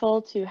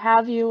wonderful to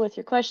have you with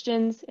your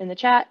questions in the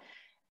chat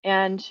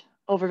and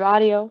over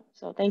audio.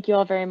 So thank you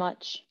all very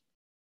much.